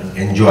and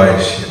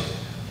enjoyership.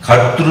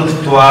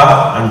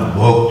 Kartrutva and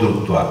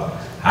bhoktrutva.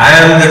 I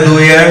am the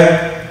doer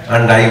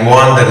and I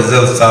want the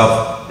results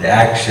of the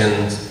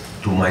actions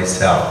to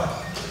myself.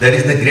 That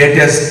is the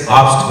greatest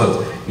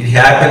obstacle. It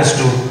happens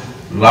to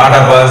a lot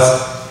of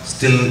us,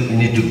 still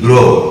need to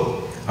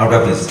grow out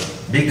of this.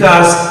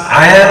 Because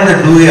I am the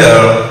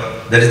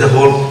doer, that is the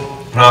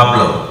whole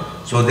problem.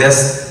 So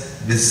there's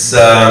this,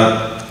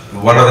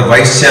 one of the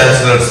vice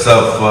chancellors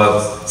of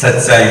Sathya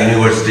Sai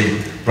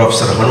University,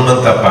 Professor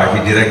Hanumantappa,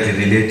 he directly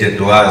related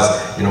to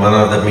us in one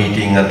of the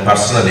meeting and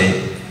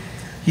personally.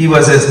 He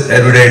was an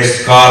erudite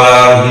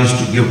scholar, he used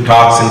to give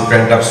talks in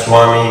front of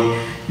Swami.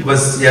 He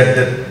had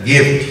the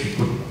gift, he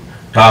could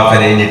talk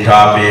on any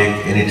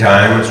topic,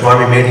 anytime, and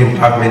Swami made him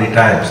talk many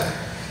times.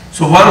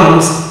 So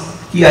once,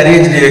 he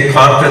arranged a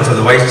conference of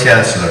the vice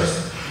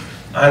chancellors.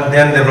 And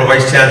then there were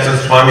vice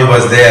chancellors, Swami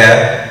was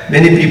there,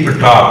 many people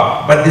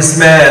talked. But this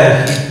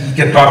man, he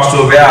can talk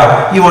so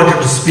well, he wanted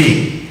to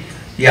speak.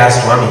 He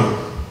asked Swami,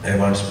 I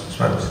want to speak.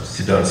 Swami,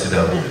 sit down, sit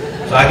down.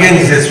 So again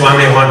he said,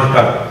 Swami, I want to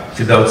talk,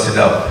 sit down, sit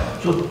down.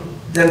 So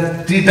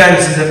then 3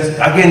 times,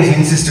 again he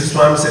insisted,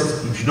 Swami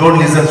says, if you don't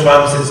listen,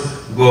 Swami says,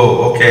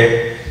 go,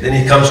 okay. Then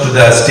he comes to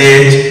the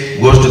stage,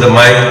 goes to the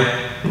mic.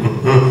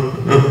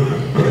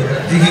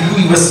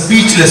 He was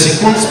speechless, he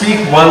couldn't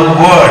speak one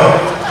word.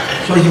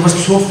 So he was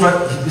he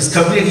was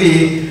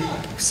completely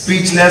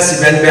speechless.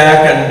 He went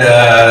back and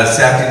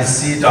sat in his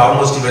seat,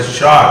 almost he was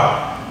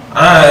shocked.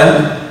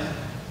 And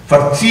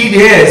for 3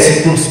 days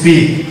he couldn't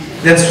speak.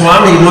 Then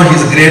Swami,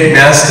 he's a great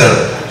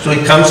master. So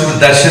he comes to the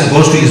darshan,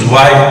 goes to his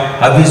wife,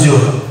 how is your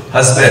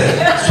husband?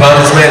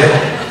 Swami smiled.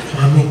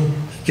 Swami,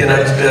 he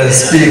cannot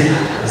speak.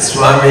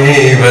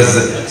 Swami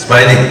was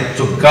smiling.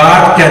 So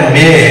God can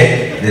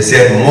make, they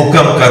said,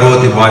 mukam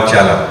karoti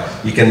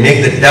vachalam. He can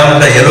make the dumb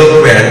the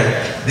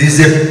eloquent. This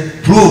is a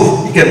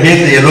proof. He can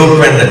make the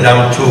eloquent the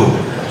dumb too.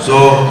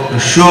 So to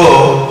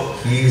show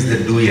he is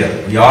the doer.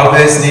 We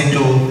always need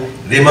to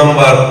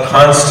remember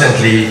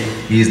constantly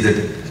he is the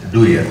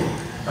doer.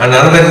 And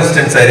another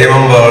instance I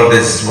remember,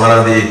 this one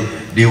of the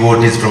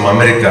devotees from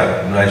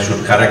America, I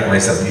should correct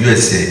myself,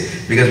 USA.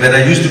 Because when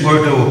I used to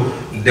go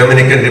to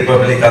Dominican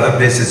Republic, other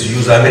places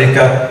use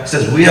America,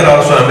 says we are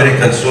also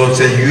Americans, so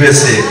say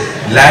USA.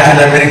 Latin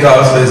America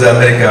also is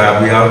America,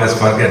 we always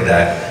forget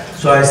that.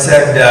 So I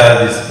said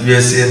this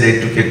USA,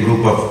 they took a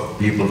group of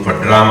people for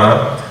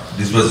drama.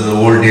 This was in the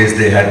old days,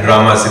 they had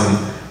dramas in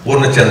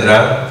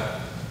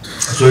Purnachandra.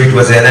 So it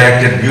was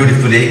enacted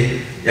beautifully.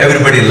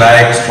 Everybody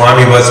liked,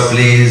 Swami was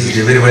pleased,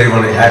 everybody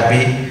was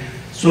happy.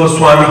 So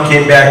Swami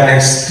came back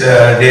next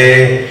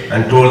day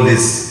and told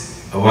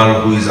this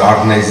one who is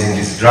organizing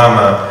this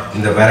drama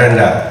in the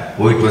veranda,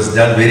 oh, it was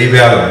done very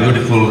well,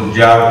 beautiful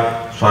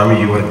job.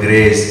 Swami, your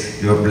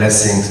grace, your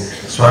blessings.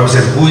 Swami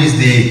said, who is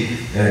the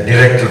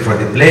director for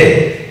the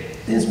play?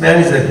 This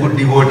man is a good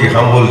devotee,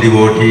 humble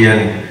devotee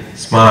and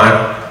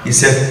smart. He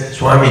said,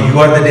 Swami, you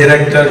are the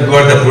director, you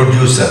are the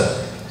producer.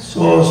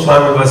 So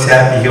Swami was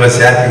happy, he was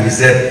happy, he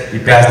said, he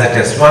passed the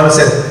test. Swami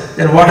said,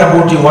 then what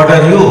about you, what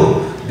are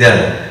you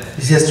then?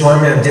 He says,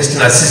 Swami, I am just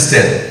an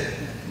assistant.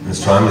 And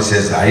Swami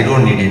says, I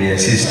don't need any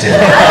assistant.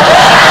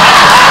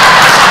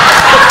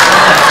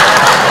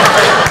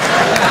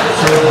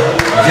 So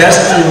just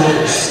to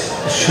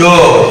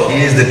show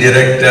he is the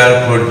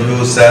director,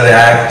 producer,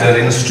 actor,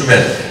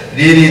 instrument.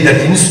 Really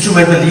that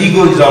instrumental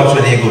ego is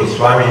also an ego.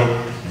 Swami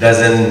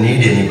doesn't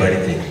need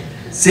anybody.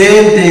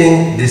 Same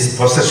thing, this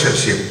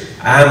possessorship.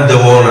 I am the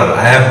owner,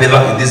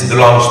 this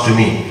belongs to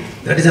me.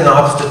 That is an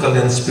obstacle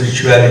in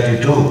spirituality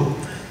too.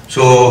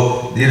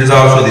 So there is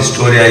also the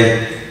story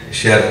I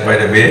share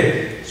quite a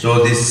bit.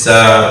 So this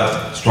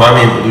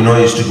Swami,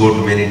 used to go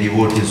to many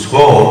devotees'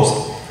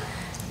 homes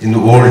in the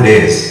old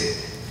days.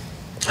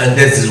 And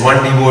there's this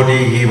one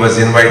devotee, he was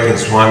inviting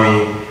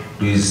Swami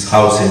to his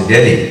house in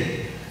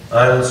Delhi.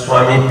 And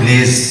Swami,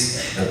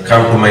 please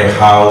come to my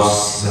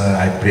house,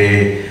 I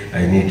pray,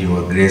 I need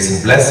your grace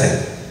and blessing.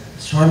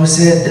 Swami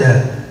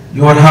said,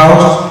 your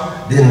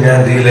house? Then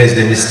man realized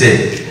a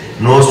mistake.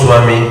 No,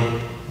 Swami,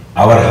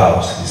 our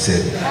house, he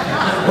said.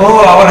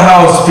 Oh, our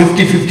house,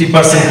 50-50%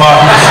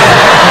 partnership.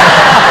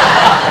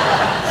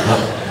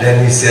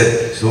 Then he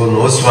said, so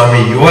no,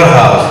 Swami, your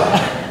house.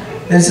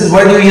 Then he said,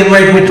 why do you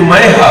invite me to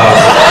my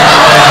house?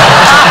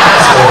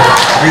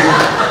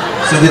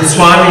 So with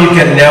Swami, you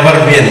can never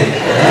win.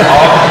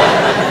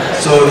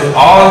 So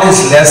all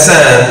these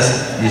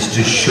lessons is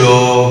to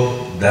show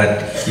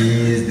that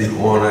he is the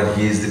owner,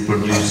 he is the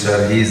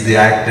producer, he is the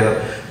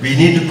actor. We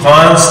need to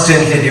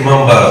constantly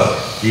remember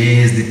he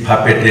is the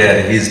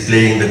puppeteer, he is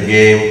playing the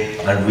game,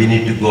 and we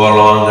need to go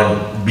along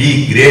and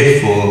be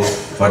grateful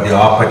for the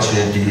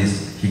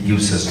opportunities he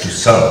gives us to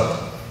serve.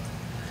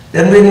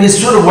 Then when we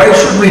serve, why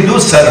should we do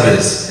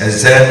service?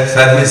 As I said,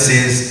 service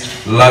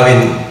is love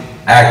in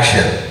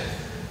action.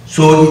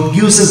 So it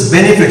gives us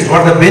benefits.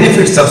 What are the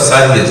benefits of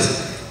service?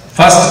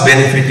 First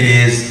benefit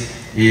is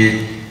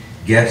it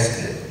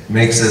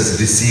makes us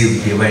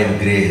receive divine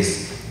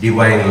grace,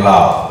 divine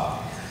love.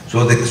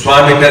 So the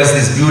Swami tells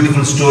this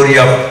beautiful story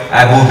of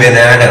Abu Ben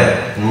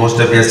Adam. Most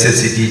of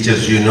SSC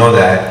teachers, you know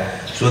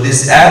that. So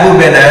this Abu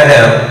Ben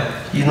Adam,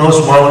 he knows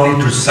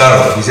only to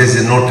serve. He says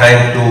there's no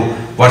time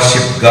to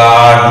worship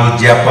God,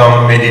 do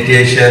japam,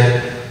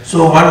 meditation.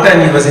 So one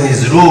time he was in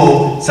his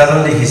room,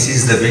 suddenly he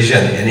sees the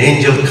vision. An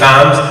angel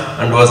comes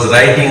and was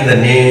writing the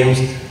names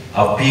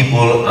of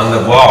people on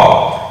the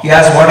wall. He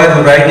asks, what are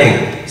you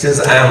writing? He says,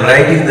 I am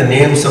writing the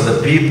names of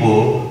the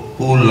people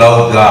who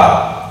love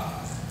God.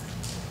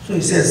 So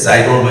he says,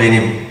 I don't do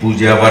any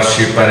puja,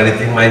 worship or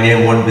anything, my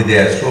name won't be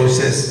there. So he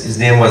says, his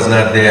name was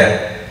not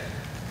there.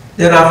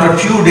 Then after a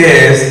few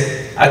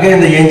days,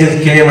 again the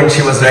angel came and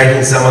she was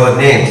writing some other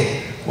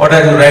names. What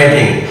are you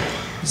writing?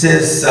 He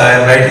says, I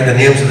am writing the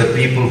names of the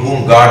people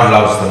whom God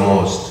loves the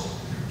most.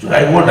 So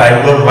I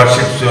don't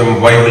worship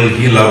him, why will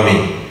he love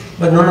me?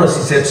 But no, he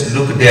says,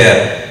 look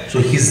there. So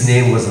his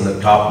name was on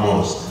the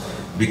topmost.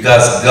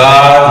 Because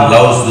God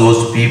loves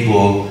those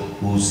people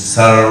who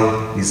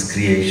serve his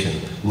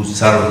creation, who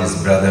serve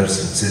his brothers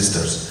and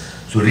sisters.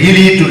 So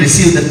really to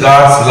receive the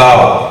God's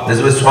love,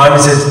 that's why Swami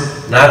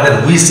says, not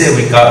that we say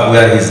we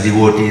are his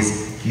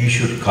devotees, he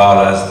should call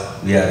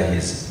us, we are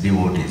his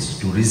devotees.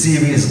 To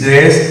receive his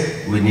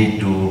grace, we need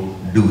to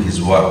do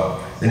his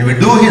work. When we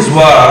do his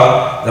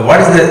work,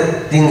 what is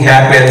the thing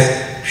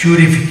happens?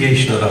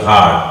 Purification of the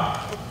heart.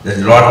 The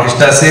Lord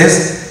Krishna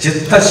says,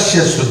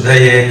 Chittasya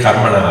Suddhaye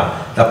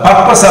Karmana. The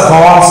purpose of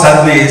all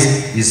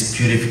service is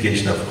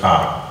purification of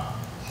heart.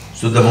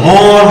 So the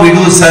more we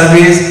do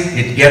service,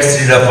 it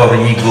gets rid of our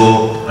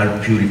ego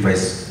and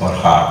purifies our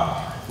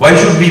heart. Why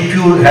should we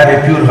have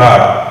a pure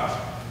heart?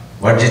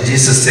 What did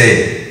Jesus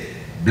say?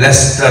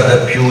 Blessed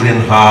are the pure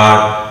in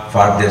heart,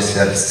 for they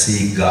shall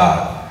see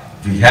God.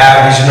 If we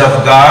have vision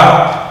of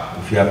God,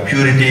 if you have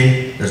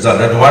purity, that's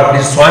what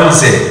did Swami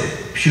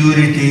say?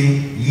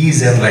 Purity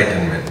is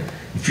enlightenment.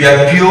 If you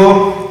are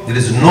pure, there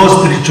is no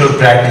spiritual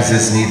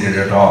practices needed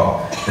at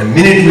all. The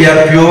minute we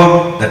are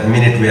pure, that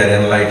minute we are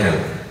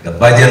enlightened. The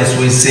bhajans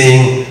we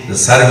sing, the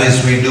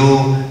service we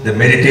do, the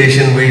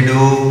meditation we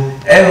do,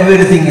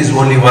 everything is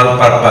only one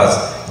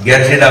purpose.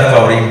 Get rid of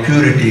our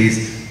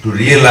impurities to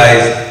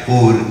realize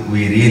who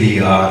we really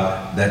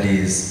are. That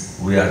is,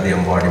 we are the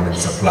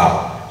embodiments of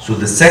love. So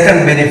the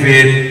second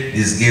benefit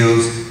this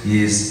gives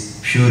is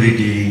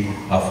purity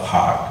of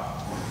heart.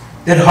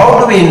 Then how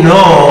do we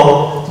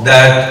know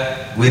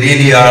that we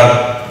really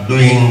are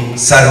doing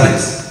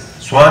service?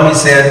 Swami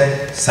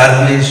said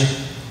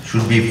service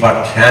should be for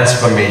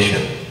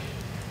transformation.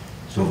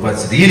 So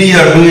what's really you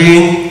are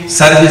doing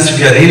service, if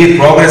you are really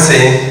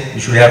progressing, you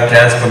should have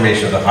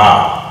transformation of the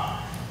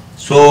heart.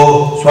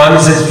 So Swami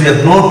says if you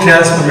have no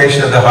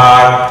transformation of the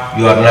heart,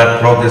 you are not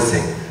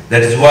progressing.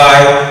 That is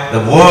why the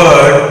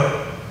word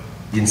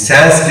in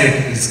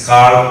Sanskrit is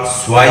called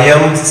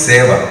Swayam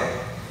Seva.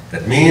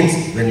 That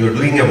means when you are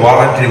doing a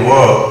voluntary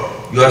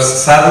work, you are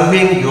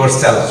serving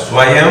yourself.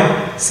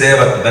 Swayam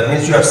Seva. That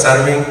means you are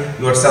serving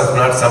yourself,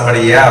 not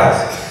somebody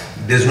else.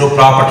 There is no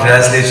proper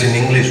translation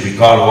in English, we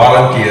call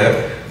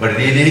volunteer, but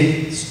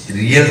really,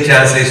 real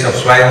translation of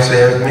Swayam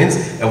Seva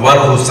means a one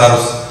who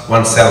serves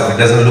oneself. It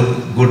doesn't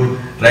look good,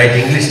 right?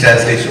 English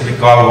translation we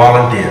call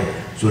volunteer.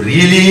 So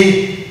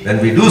really, when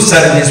we do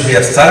service, we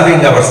are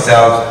serving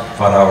ourselves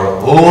for our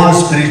own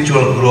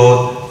spiritual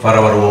growth, for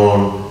our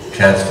own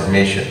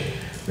transformation.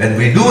 When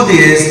we do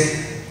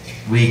this,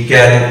 we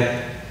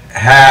can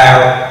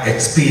have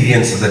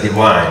experience of the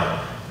divine.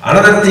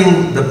 Another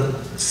thing, the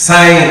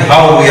sign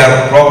how we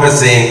are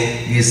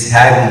progressing is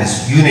having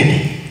this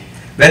unity.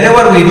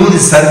 Whenever we do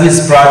this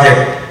service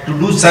project, to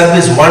do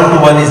service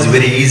one-to-one is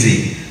very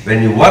easy.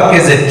 When you work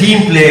as a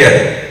team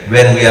player,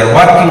 when we are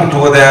working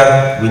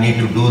together, we need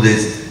to do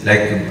this.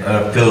 Like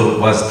Phil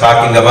was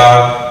talking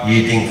about,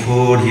 eating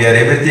food here,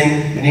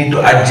 everything. We need to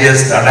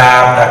adjust,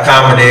 adapt,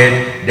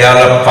 accommodate,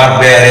 develop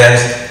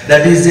forbearance.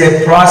 That is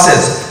a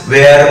process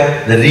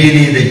where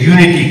really the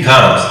unity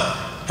comes.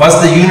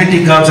 First the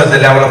unity comes at the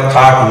level of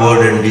thought,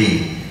 word and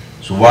deed.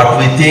 So what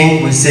we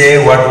think, we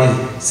say, what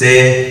we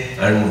say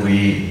and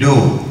we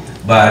do.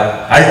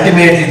 But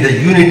ultimately the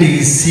unity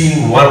is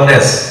seeing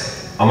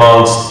oneness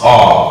amongst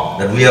all.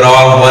 That we are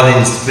all one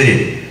in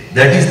spirit.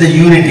 That is the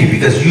unity,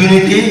 because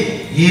unity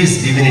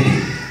is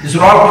divinity. These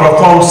are all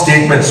profound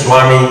statements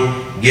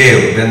Swami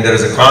gave. When there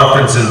was a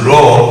conference in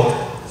Rome,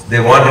 they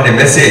wanted a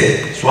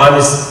message.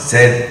 Swami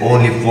said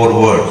only 4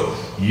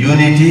 words.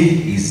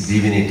 Unity is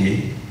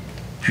divinity.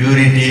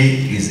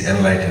 Purity is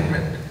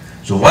enlightenment.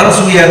 So once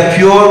we are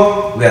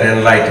pure, we are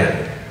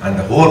enlightened. And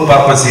the whole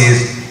purpose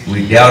is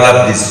we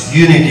develop this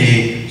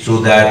unity so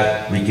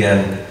that we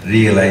can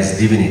realize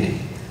divinity.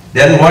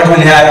 Then what will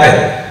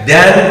happen?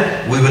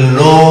 Then we will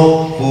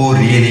know who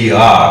really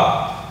are.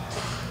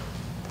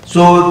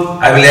 So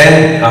I will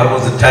end,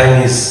 almost the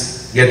time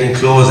is getting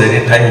close,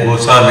 any time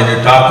goes on. When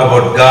you talk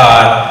about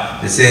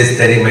God, it says,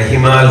 Teri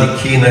Mahima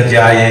Likhi na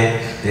jaye,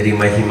 Teri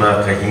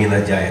Mahima Kahi na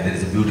jaye. There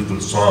is a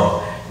beautiful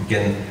song. You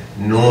can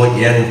no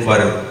end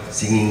for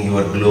singing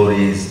your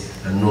glories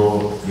and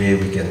no way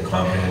we can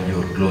comprehend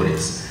your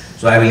glories.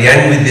 So I will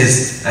end with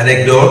this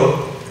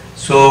anecdote.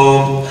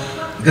 So,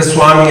 because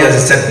Swami, as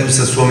I said, gives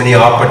us so many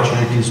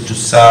opportunities to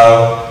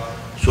serve,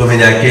 so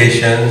many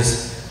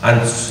occasions,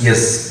 and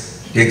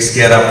yes, takes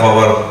care of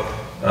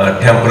our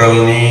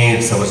temporal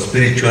needs, our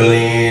spiritual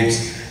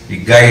needs.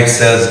 He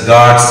guides us,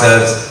 guards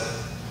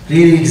us.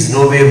 Really, there is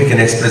no way we can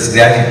express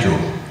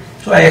gratitude.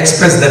 So I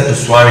expressed that to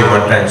Swami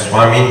one time.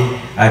 Swami,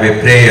 I have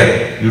a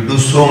prayer. You do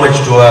so much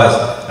to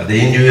us at the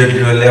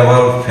individual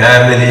level,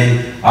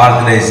 family,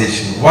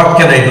 organization. What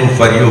can I do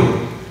for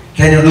you?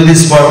 Can you do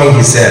this for me?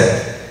 He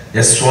said.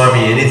 Yes,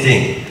 Swami,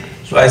 anything.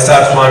 So I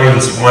thought Swami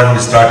will want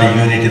to start a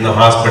unit in the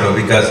hospital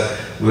because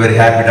we were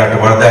happy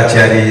Dr.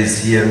 Vardachari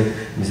is here,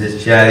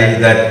 Mrs. Chari,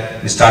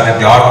 that we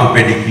started the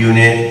orthopedic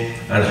unit,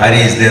 and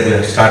Hari is there. We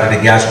have started a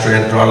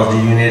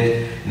gastroenterology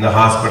unit in the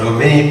hospital,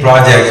 many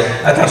projects.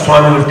 I thought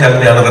Swami will tell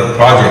me another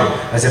project.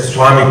 I said,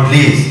 Swami,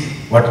 please,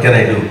 what can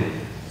I do?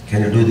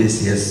 Can you do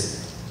this? Yes.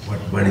 What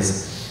one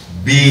is?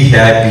 Be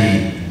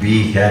happy,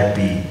 be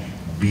happy,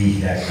 be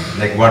happy.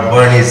 Like what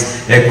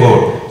Bernie's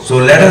echoed. So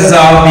let us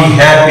all be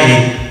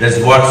happy. That's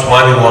what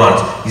Swami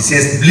wants. He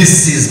says,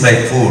 bliss is my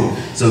food.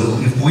 So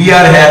if we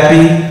are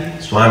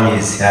happy, Swami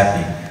is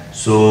happy.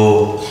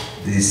 So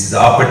this is the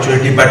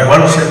opportunity, but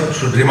one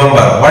should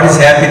remember, what is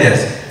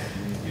happiness?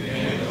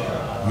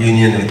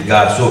 Union with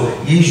God.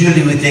 So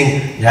usually we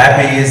think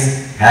happy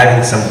is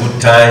having some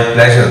good time,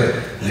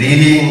 pleasure.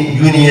 Really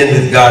union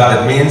with God,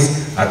 that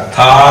means at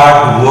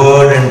thought,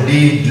 word and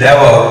deed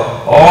level,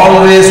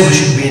 always we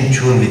should be in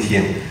tune with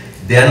Him.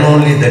 Then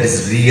only that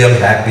is real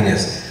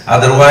happiness.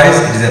 Otherwise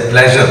it is a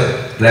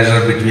pleasure.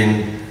 Pleasure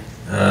between,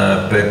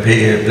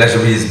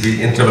 pleasure is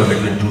the interval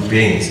between two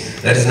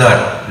pains. That is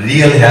not.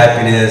 Real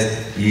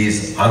happiness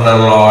is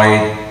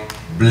unalloyed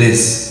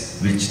bliss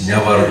which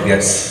never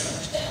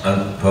gets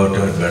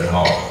unperturbed at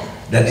all.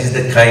 That is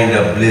the kind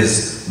of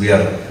bliss we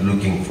are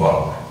looking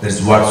for. That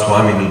is what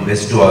Swami will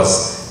bestow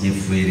us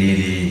if we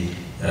really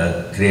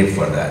crave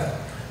for that.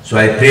 So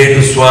I pray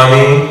to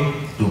Swami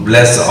to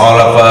bless all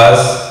of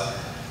us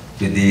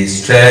with the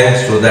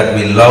strength so that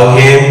we love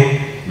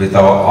Him with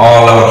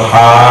all our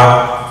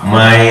heart,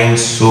 mind,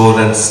 soul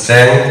and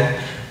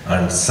strength,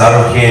 and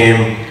serve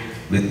Him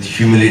with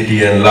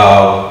humility and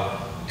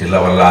love till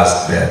our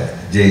last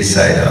breath. Jai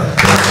Sai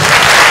Ram.